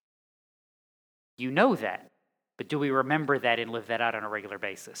 You know that, but do we remember that and live that out on a regular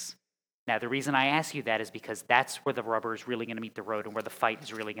basis? Now, the reason I ask you that is because that's where the rubber is really going to meet the road and where the fight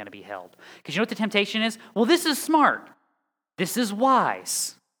is really going to be held. Because you know what the temptation is? Well, this is smart. This is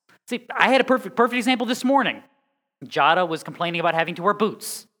wise. See, I had a perfect example this morning. Jada was complaining about having to wear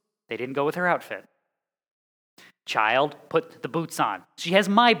boots. They didn't go with her outfit. Child, put the boots on. She has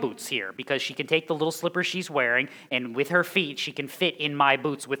my boots here because she can take the little slippers she's wearing, and with her feet, she can fit in my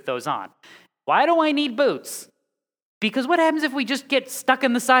boots with those on. Why do I need boots? Because what happens if we just get stuck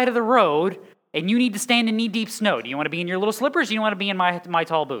on the side of the road and you need to stand in knee-deep snow? Do you want to be in your little slippers or do you want to be in my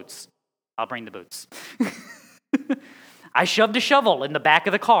tall boots? I'll bring the boots. I shoved a shovel in the back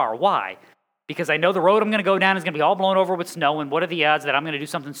of the car. Why? Because I know the road I'm going to go down is going to be all blown over with snow, and what are the odds that I'm going to do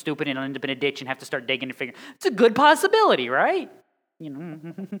something stupid and end up in a ditch and have to start digging and figuring? It's a good possibility, right? You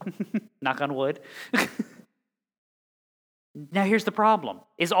know, knock on wood. Now here's the problem.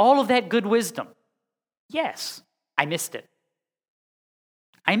 Is all of that good wisdom? Yes. I missed it.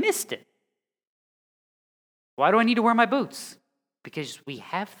 I missed it. Why do I need to wear my boots? Because we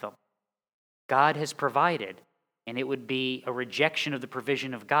have them. God has provided. And it would be a rejection of the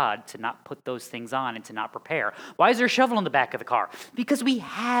provision of God to not put those things on and to not prepare. Why is there a shovel in the back of the car? Because we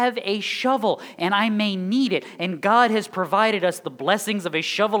have a shovel, and I may need it. And God has provided us the blessings of a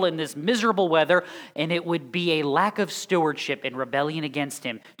shovel in this miserable weather, and it would be a lack of stewardship and rebellion against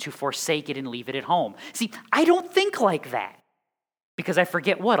Him to forsake it and leave it at home. See, I don't think like that because I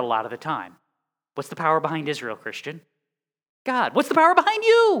forget what a lot of the time. What's the power behind Israel, Christian? God. What's the power behind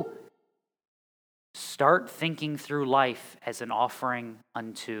you? Start thinking through life as an offering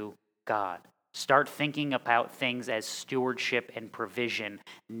unto God. Start thinking about things as stewardship and provision,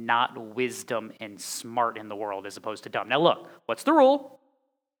 not wisdom and smart in the world as opposed to dumb. Now look, what's the rule?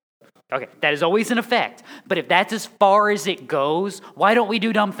 Okay, that is always in effect. But if that's as far as it goes, why don't we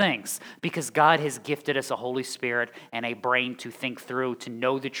do dumb things? Because God has gifted us a Holy Spirit and a brain to think through, to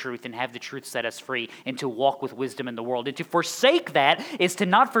know the truth and have the truth set us free, and to walk with wisdom in the world. And to forsake that is to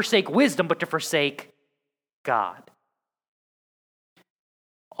not forsake wisdom, but to forsake God.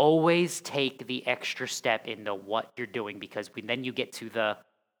 Always take the extra step into what you're doing, because then you get to the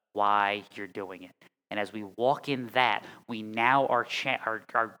why you're doing it. And as we walk in that, we now are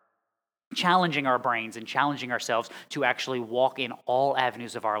challenging our brains and challenging ourselves to actually walk in all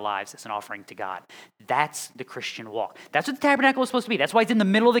avenues of our lives as an offering to God. That's the Christian walk. That's what the tabernacle is supposed to be. That's why it's in the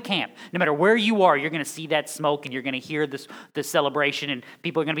middle of the camp. No matter where you are, you're going to see that smoke and you're going to hear this celebration, and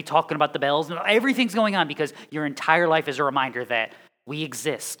people are going to be talking about the bells, and everything's going on because your entire life is a reminder that we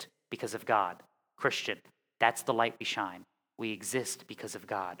exist because of God. Christian, that's the light we shine. We exist because of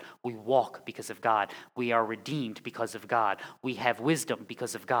God. We walk because of God. We are redeemed because of God. We have wisdom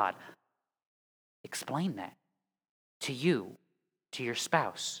because of God. Explain that to you, to your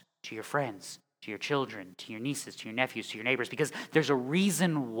spouse, to your friends, to your children, to your nieces, to your nephews, to your neighbors, because there's a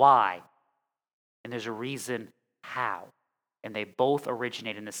reason why and there's a reason how. And they both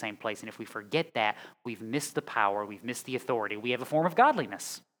originate in the same place. And if we forget that, we've missed the power, we've missed the authority. We have a form of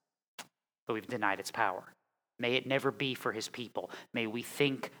godliness, but we've denied its power. May it never be for his people. May we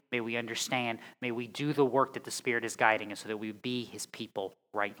think, may we understand, may we do the work that the Spirit is guiding us so that we be his people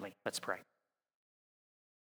rightly. Let's pray.